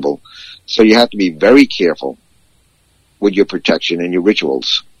susceptible. So you have to be very careful with your protection and your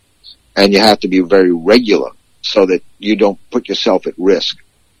rituals. And you have to be very regular so that you don't put yourself at risk.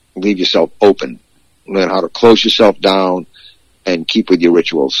 Leave yourself open. Learn how to close yourself down and keep with your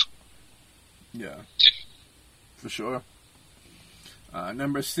rituals. Yeah, for sure.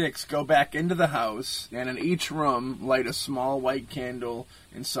 Number 6, go back into the house and in each room light a small white candle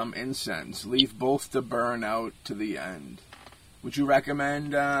and some incense. Leave both to burn out to the end. Would you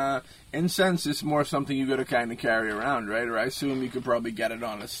recommend incense? Is more something you got to kind of carry around, right? Or I assume you could probably get it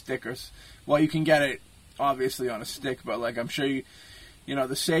on a stick well, you can get it obviously on a stick, but like I'm sure you know,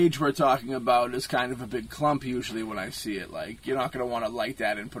 the sage we're talking about is kind of a big clump usually when I see it. Like you're not going to want to light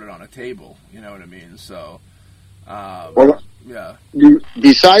that and put it on a table. You know what I mean? So, yeah.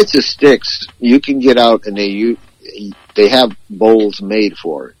 Besides the sticks, you can get out and they have bowls made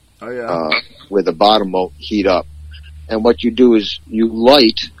for it. Oh yeah. Where the bottom won't heat up. And what you do is you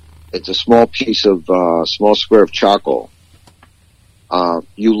light, it's a small piece of, small square of charcoal.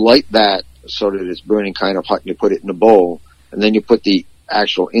 You light that so that it's burning kind of hot and you put it in a bowl and then you put the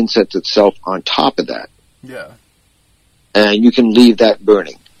actual incense itself on top of that. Yeah. And you can leave that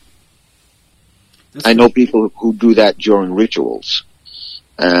burning. I know people who do that during rituals,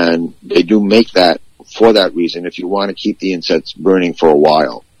 and they do make that for that reason. If you want to keep the incense burning for a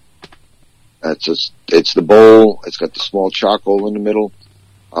while, it's the bowl. It's got the small charcoal in the middle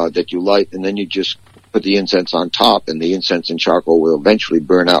that you light, and then you just put the incense on top, and the incense and charcoal will eventually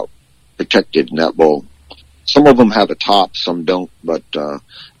burn out, protected in that bowl. Some of them have a top, some don't, but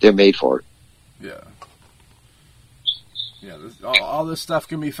they're made for it. Yeah. Yeah, all this stuff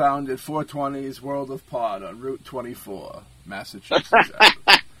can be found at 420's World of Pod on Route 24, Massachusetts.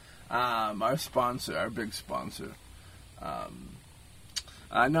 Our sponsor, our big sponsor.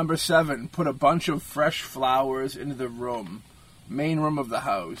 Number 7, put a bunch of fresh flowers into the main room of the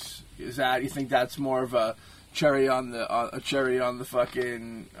house. You think that's more of a cherry on the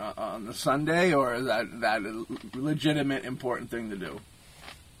fucking on the Sunday, or is that a legitimate important thing to do?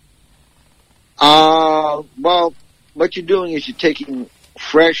 Well, what you're doing is you're taking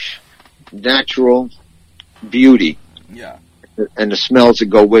fresh, natural beauty, yeah, and the smells that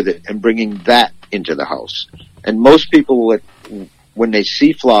go with it, and bringing that into the house. And most people, when they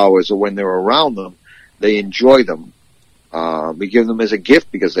see flowers or when they're around them, they enjoy them. We give them as a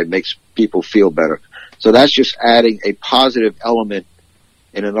gift because it makes people feel better. So that's just adding a positive element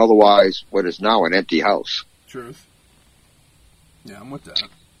in an otherwise what is now an empty house. Truth. Yeah, I'm with that.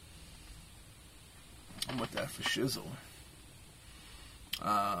 I'm with that for shizzle.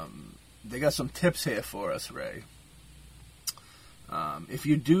 They got some tips here for us, Ray. If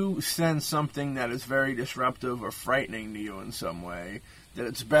you do sense something that is very disruptive or frightening to you in some way, that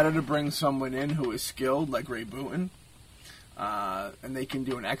it's better to bring someone in who is skilled, like Ray Booten, and they can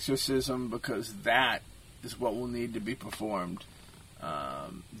do an exorcism because that is what will need to be performed.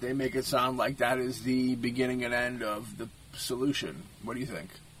 They make it sound like that is the beginning and end of the solution. What do you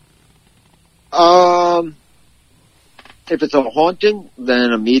think? If it's a haunting,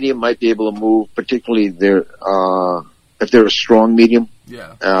 then a medium might be able to move, particularly if they're a strong medium.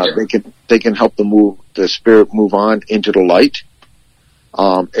 Yeah. They can help the spirit move on into the light.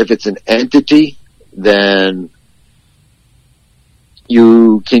 If it's an entity, then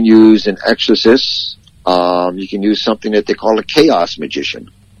you can use an exorcist. You can use something that they call a chaos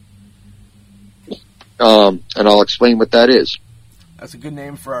magician. And I'll explain what that is. That's a good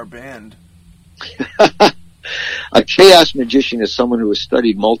name for our band. A chaos magician is someone who has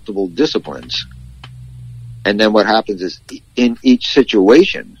studied multiple disciplines. And then what happens is, in each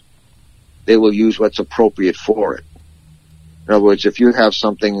situation, they will use what's appropriate for it. In other words, if you have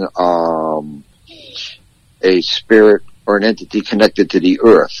something, a spirit or an entity connected to the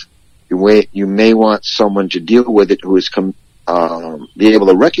earth, you may want someone to deal with it who is be able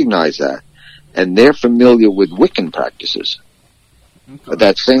to recognize that, and they're familiar with Wiccan practices. Okay. But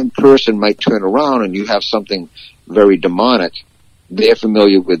that same person might turn around and you have something very demonic. They're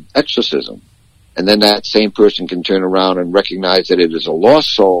familiar with exorcism. And then that same person can turn around and recognize that it is a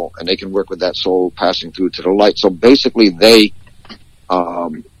lost soul, and they can work with that soul passing through to the light. So basically they,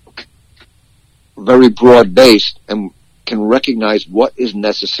 very broad-based and can recognize what is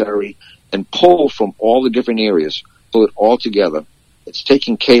necessary and pull from all the different areas, pull it all together. It's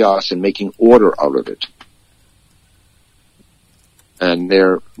taking chaos and making order out of it. And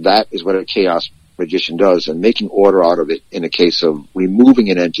that is what a chaos magician does, and making order out of it in a case of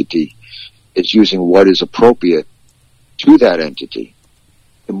removing an entity. It's using what is appropriate to that entity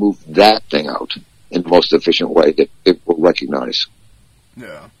to move that thing out in the most efficient way that it will recognize.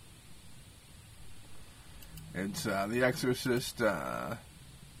 Yeah. It's The Exorcist.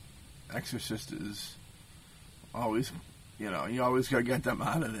 Exorcist is always, you always got to get them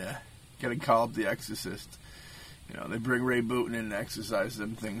out of there. Got to call up The Exorcist. They bring Ray Booten in and exercise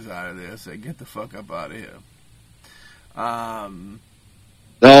them things out of there. Say, get the fuck up out of here.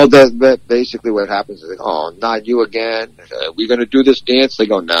 No, that basically what happens is, like, oh, not you again. We're going to do this dance. They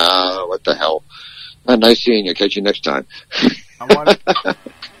go, nah, what the hell? Nice seeing you. Catch you next time. I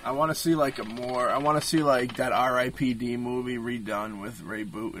want to see like I want to see like that R.I.P.D. movie redone with Ray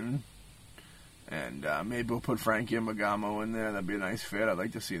Booten. And maybe we'll put Frankie Magamo in there. That'd be a nice fit. I'd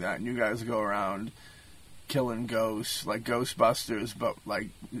like to see that. And you guys go around killing ghosts, like Ghostbusters, but like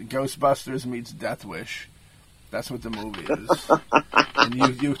Ghostbusters meets Death Wish. That's what the movie is.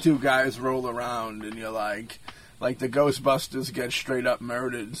 And you two guys roll around, and you're like the Ghostbusters get straight up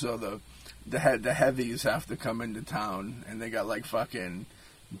murdered, so the heavies have to come into town, and they got like fucking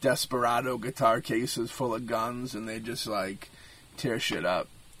Desperado guitar cases full of guns, and they just like tear shit up.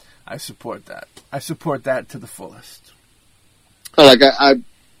 I support that. I support that to the fullest. Like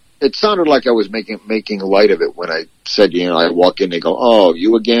it sounded like I was making light of it when I said, I walk in, they go, "Oh,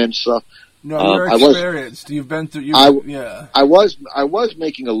 you again?" So no, you're experienced. You've been through. Yeah. I was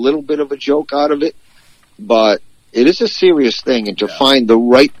making a little bit of a joke out of it, but it is a serious thing, and to find the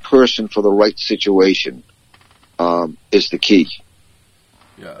right person for the right situation is the key.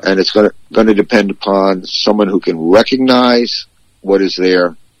 Yeah. And it's going to depend upon someone who can recognize what is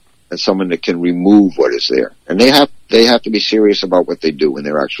there, and someone that can remove what is there. And they have to be serious about what they do when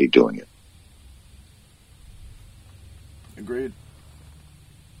they're actually doing it. Agreed.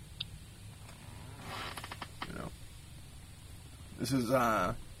 This is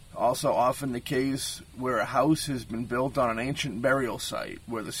also often the case where a house has been built on an ancient burial site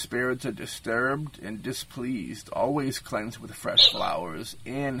where the spirits are disturbed and displeased. Always cleanse with fresh flowers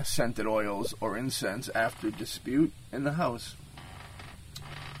and scented oils or incense after dispute in the house.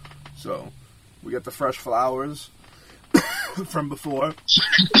 So, we get the fresh flowers from before.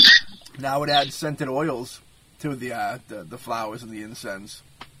 Now it adds scented oils to the flowers and the incense.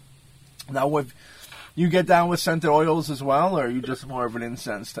 Now, with you get down with scented oils as well, or are you just more of an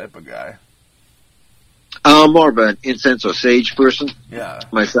incense type of guy? I'm more of an incense or sage person. Yeah.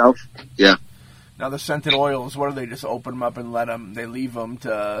 Myself. Yeah. Now the scented oils, what do they just open them up and they leave them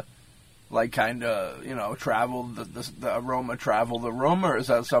to, like, kind of, travel, the aroma travel the room, or is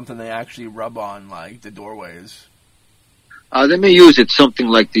that something they actually rub on, like, the doorways? They may use it something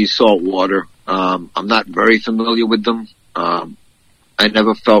like the salt water. I'm not very familiar with them. I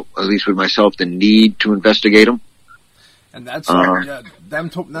never felt, at least with myself, the need to investigate them. And that's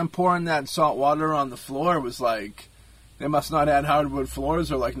them pouring that salt water on the floor was like, they must not have had hardwood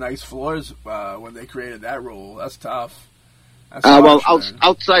floors or like nice floors when they created that rule. That's tough. That's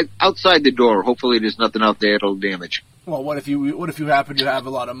outside the door. Hopefully, there's nothing out there that'll damage. Well, what if you happen to have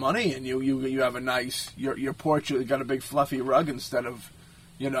a lot of money and you have a nice your porch? You got a big fluffy rug instead of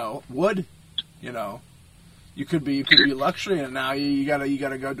wood. You could be luxury, and now you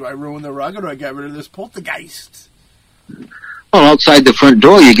gotta go. Do I ruin the rug or do I get rid of this poltergeist? Well, outside the front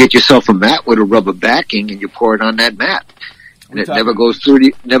door, you get yourself a mat with a rubber backing, and you pour it on that mat, and it never goes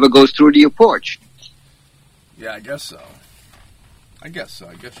through to your porch. Yeah, I guess so. I guess you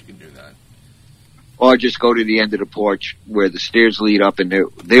can do that. Or just go to the end of the porch where the stairs lead up, and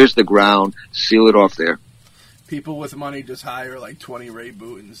there's the ground. Seal it off there. People with money just hire like 20 Ray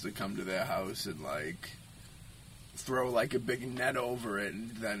Bootens to come to their house and like throw like a big net over it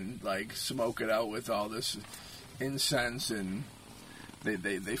and then like smoke it out with all this incense, and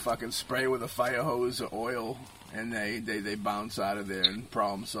they fucking spray with a fire hose of oil, and they bounce out of there and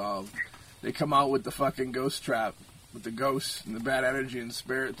problem solved. They come out with the fucking ghost trap, with the ghosts and the bad energy and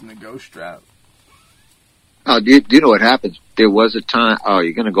spirits and the ghost trap. Oh, do you know what happened? There was a time,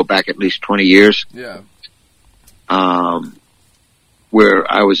 you're going to go back at least 20 years. Yeah.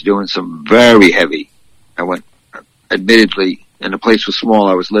 Where I was doing some very heavy. I went, admittedly, and the place was small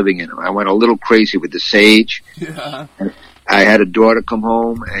I was living in. I went a little crazy with the sage. Yeah. I had a daughter come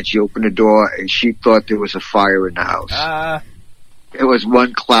home, and she opened the door, and she thought there was a fire in the house. It was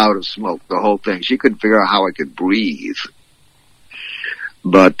one cloud of smoke, the whole thing. She couldn't figure out how I could breathe.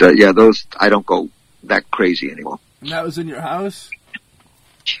 But, those, I don't go that crazy anymore. And that was in your house?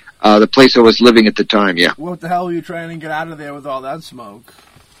 The place I was living at the time, yeah. What the hell were you trying to get out of there with all that smoke?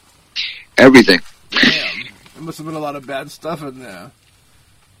 Everything. Damn. There must have been a lot of bad stuff in there.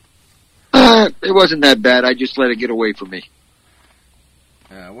 It wasn't that bad. I just let it get away from me.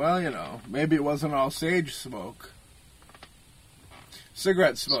 Yeah, well, maybe it wasn't all sage smoke.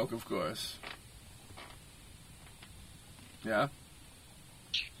 Cigarette smoke, of course. Yeah?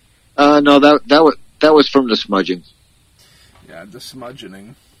 No, that That was from the smudging. Yeah, the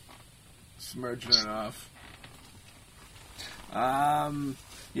smudging it off.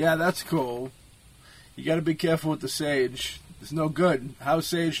 Yeah, that's cool. You got to be careful with the sage. It's no good. How's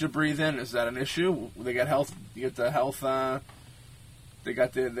sage to breathe in? Is that an issue? They got health. You get the health. They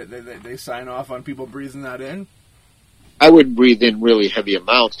got they sign off on people breathing that in. I wouldn't breathe in really heavy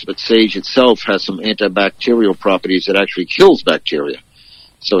amounts, but sage itself has some antibacterial properties that actually kills bacteria.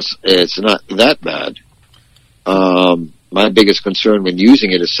 So it's not that bad. My biggest concern when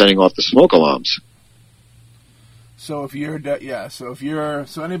using it is setting off the smoke alarms. So if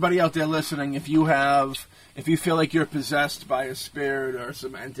so anybody out there listening, if you feel like you're possessed by a spirit or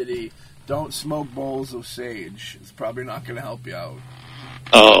some entity, don't smoke bowls of sage. It's probably not going to help you out.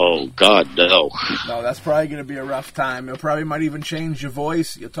 Oh, God, no. No, that's probably going to be a rough time. It probably might even change your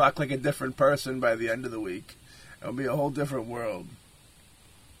voice. You'll talk like a different person by the end of the week. It'll be a whole different world.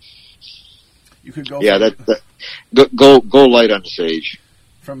 You could go. Yeah, go light on the sage.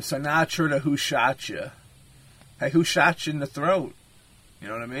 From Sinatra to Who Shot Ya. Hey, who shot you in the throat? You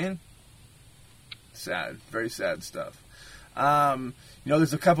know what I mean? Sad, very sad stuff.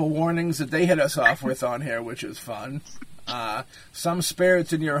 There's a couple warnings that they hit us off with on here, which is fun. Some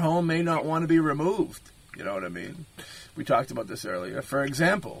spirits in your home may not want to be removed. You know what I mean? We talked about this earlier. For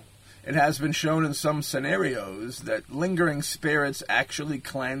example, it has been shown in some scenarios that lingering spirits actually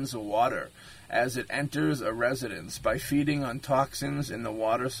cleanse water as it enters a residence by feeding on toxins in the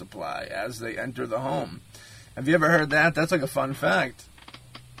water supply as they enter the home. Have you ever heard that? That's like a fun fact.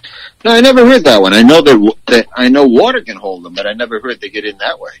 No, I never heard that one. I know that I know water can hold them, but I never heard they get in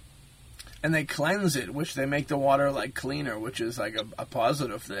that way. And they cleanse it, which they make the water like cleaner, which is like a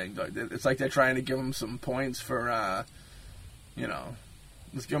positive thing. It's like they're trying to give them some points for,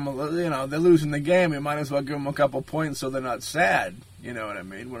 let's give them they're losing the game. You might as well give them a couple points so they're not sad. You know what I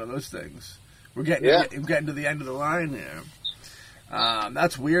mean? One of those things. We're getting to the end of the line here.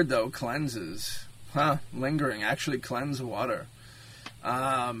 That's weird though. Cleanses. Huh, lingering, actually cleanse water.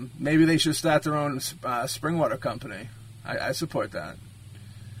 Maybe they should start their own spring water company. I support that.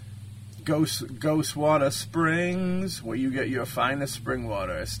 Ghost Water Springs, where you get your finest spring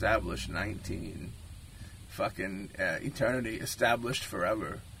water, established 19. Fucking eternity, established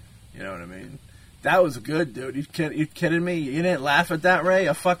forever. You know what I mean? That was good, dude. You kidding me? You didn't laugh at that, Ray?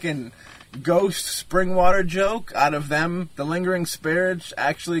 A fucking ghost spring water joke out of them. The lingering spirits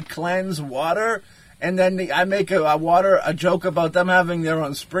actually cleanse water. And then I make a joke about them having their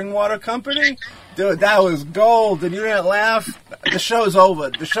own spring water company. Dude, that was gold. And you didn't laugh? The show's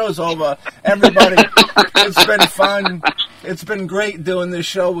over. Everybody, it's been fun. It's been great doing this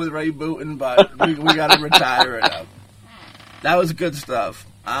show with Ray Booten, but we got to retire it up. That was good stuff.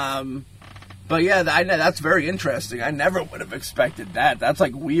 But yeah, that's very interesting. I never would have expected that. That's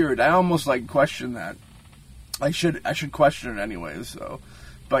like weird. I almost like question that. I should question it anyways. So.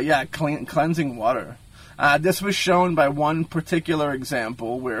 But yeah, cleansing water. This was shown by one particular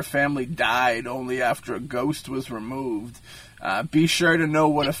example where a family died only after a ghost was removed. Be sure to know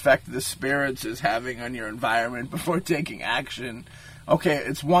what effect the spirits is having on your environment before taking action. Okay,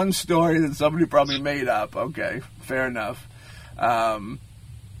 it's one story that somebody probably made up. Okay, fair enough.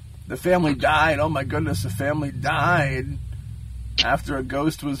 The family died. Oh my goodness, the family died after a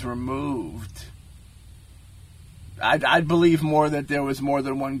ghost was removed. I'd believe more that there was more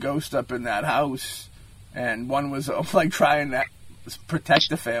than one ghost up in that house, and one was like trying to protect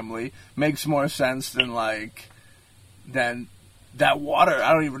the family. Makes more sense than that water.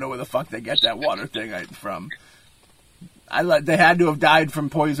 I don't even know where the fuck they get that water thing from. They had to have died from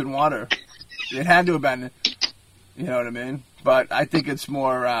poison water. It had to have been, you know what I mean? But I think it's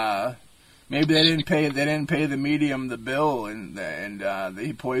more. Maybe they didn't pay the medium the bill, and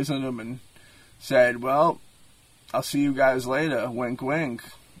they poisoned them and said, well, I'll see you guys later, wink, wink,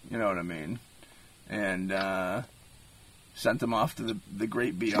 you know what I mean, and sent them off to the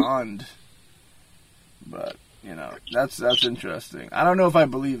great beyond. But, that's interesting. I don't know if I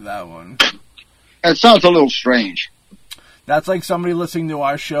believe that one. It sounds a little strange. That's like somebody listening to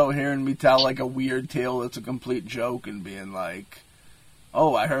our show, hearing me tell like a weird tale that's a complete joke and being like,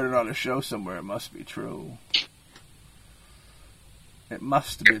 oh, I heard it on a show somewhere, it must be true. It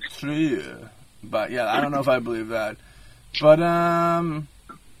must be true. But, yeah, I don't know if I believe that. But,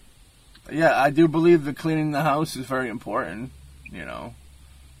 yeah, I do believe that cleaning the house is very important,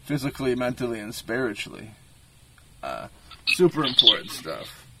 physically, mentally, and spiritually. Super important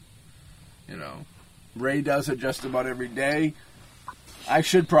stuff, Ray does it just about every day. I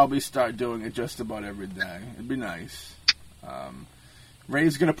should probably start doing it just about every day. It'd be nice.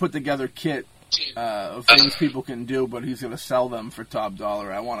 Ray's going to put together a kit of things people can do, but he's going to sell them for top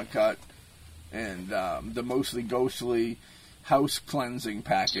dollar. I want a cut. and the Mostly Ghostly house cleansing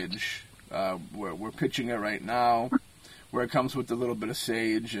package. We're pitching it right now, where it comes with a little bit of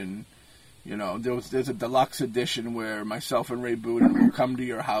sage, and there's a deluxe edition where myself and Ray Budin will come to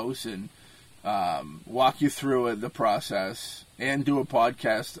your house and walk you through the process and do a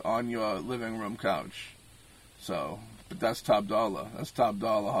podcast on your living room couch. So, but that's top dollar. That's top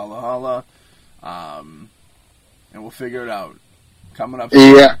dollar. Holla holla. And we'll figure it out. Coming up.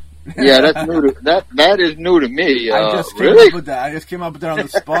 Yeah. Yeah, that's new to, that is new to me. I just came really? up with that. I just came up with that on the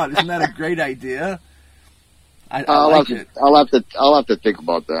spot. Isn't that a great idea? I I'll like have it. I'll have to think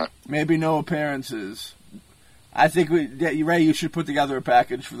about that. Maybe no appearances. I think Ray, you should put together a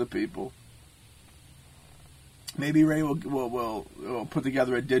package for the people. Maybe Ray will put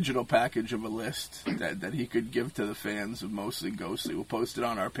together a digital package of a list that he could give to the fans of Mostly Ghostly. We'll post it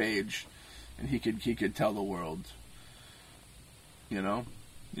on our page, and he could tell the world. You know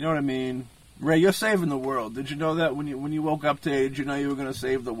what I mean? Ray, you're saving the world. Did you know that when you woke up to age, you know you were going to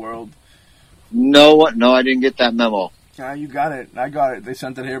save the world? No, I didn't get that memo. You got it. I got it. They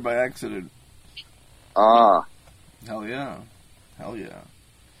sent it here by accident. Ah. Hell yeah.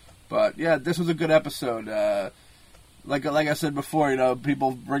 But yeah, this was a good episode. Like I said before,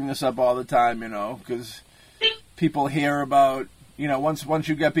 people bring this up all the time, because people hear about, once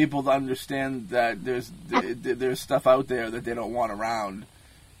you get people to understand that there's stuff out there that they don't want around,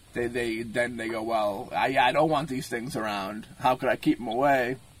 then they go, well, I don't want these things around. How could I keep them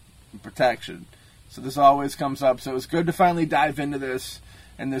away? Protection. So this always comes up. So it's good to finally dive into this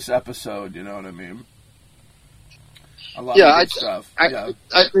in this episode. You know what I mean? A lot of good stuff. I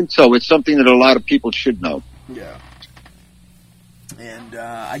think so. It's something that a lot of people should know. Yeah. And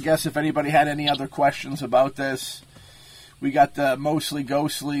I guess if anybody had any other questions about this, we got the Mostly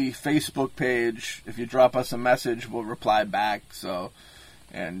Ghostly Facebook page. If you drop us a message, we'll reply back. So,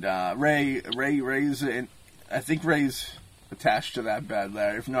 and Ray's in, I think Ray's attached to that bed,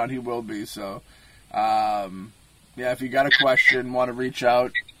 Larry. If not, he will be. So, if you got a question, want to reach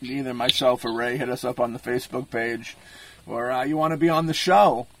out, either myself or Ray, hit us up on the Facebook page. Or you want to be on the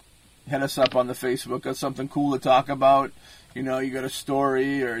show, hit us up on the Facebook. Got something cool to talk about. You got a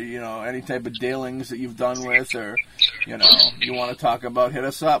story or, any type of dealings that you've done with or, you want to talk about, hit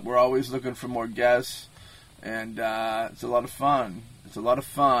us up. We're always looking for more guests. And it's a lot of fun.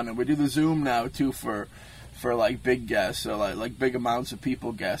 And we do the Zoom now, too, for like big guests, so like big amounts of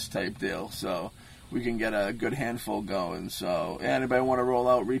people guest type deal, so we can get a good handful going. So anybody want to roll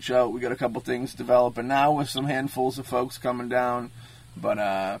out, reach out. We got a couple things developing now with some handfuls of folks coming down, but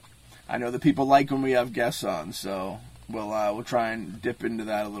I know that people like when we have guests on, so we'll try and dip into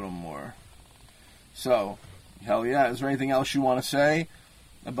that a little more. So hell yeah, is there anything else you want to say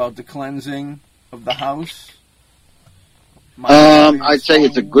about the cleansing of the house? I'd say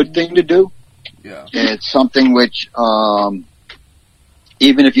it's a good thing to do. Yeah. It's something which,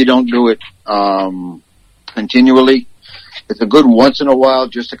 even if you don't do it continually, it's a good once in a while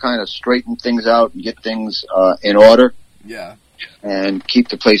just to kind of straighten things out and get things in order. Yeah. And keep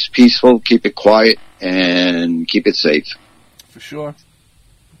the place peaceful, keep it quiet, and keep it safe. For sure.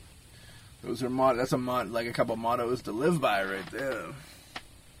 Those are that's like a couple mottos to live by right there.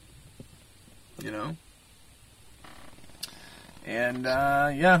 And,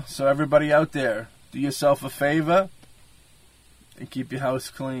 so everybody out there, do yourself a favor and keep your house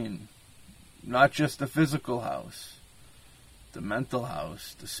clean. Not just the physical house, the mental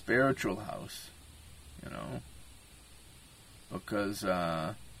house, the spiritual house, because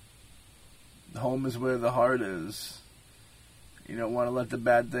home is where the heart is. You don't want to let the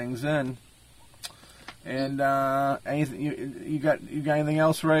bad things in. And anything you got anything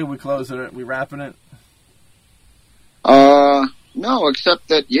else, Ray? We closing it. We wrapping it. No, except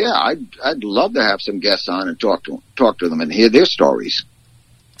that I'd love to have some guests on and talk to them and hear their stories.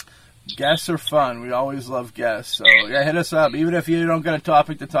 Guests are fun. We always love guests. So hit us up. Even if you don't got a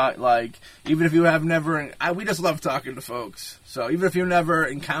topic to talk, even if you have never, we just love talking to folks. So even if you never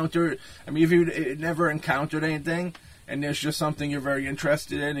encountered, if you never encountered anything, and there's just something you're very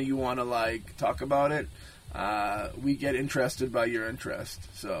interested in and you want to talk about it, we get interested by your interest.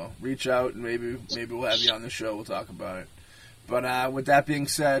 So reach out and maybe we'll have you on the show. We'll talk about it. But with that being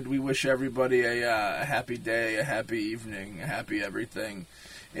said, we wish everybody a happy day, a happy evening, a happy everything.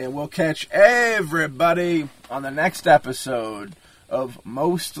 And we'll catch everybody on the next episode of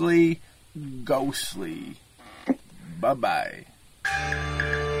Mostly Ghostly. Bye-bye.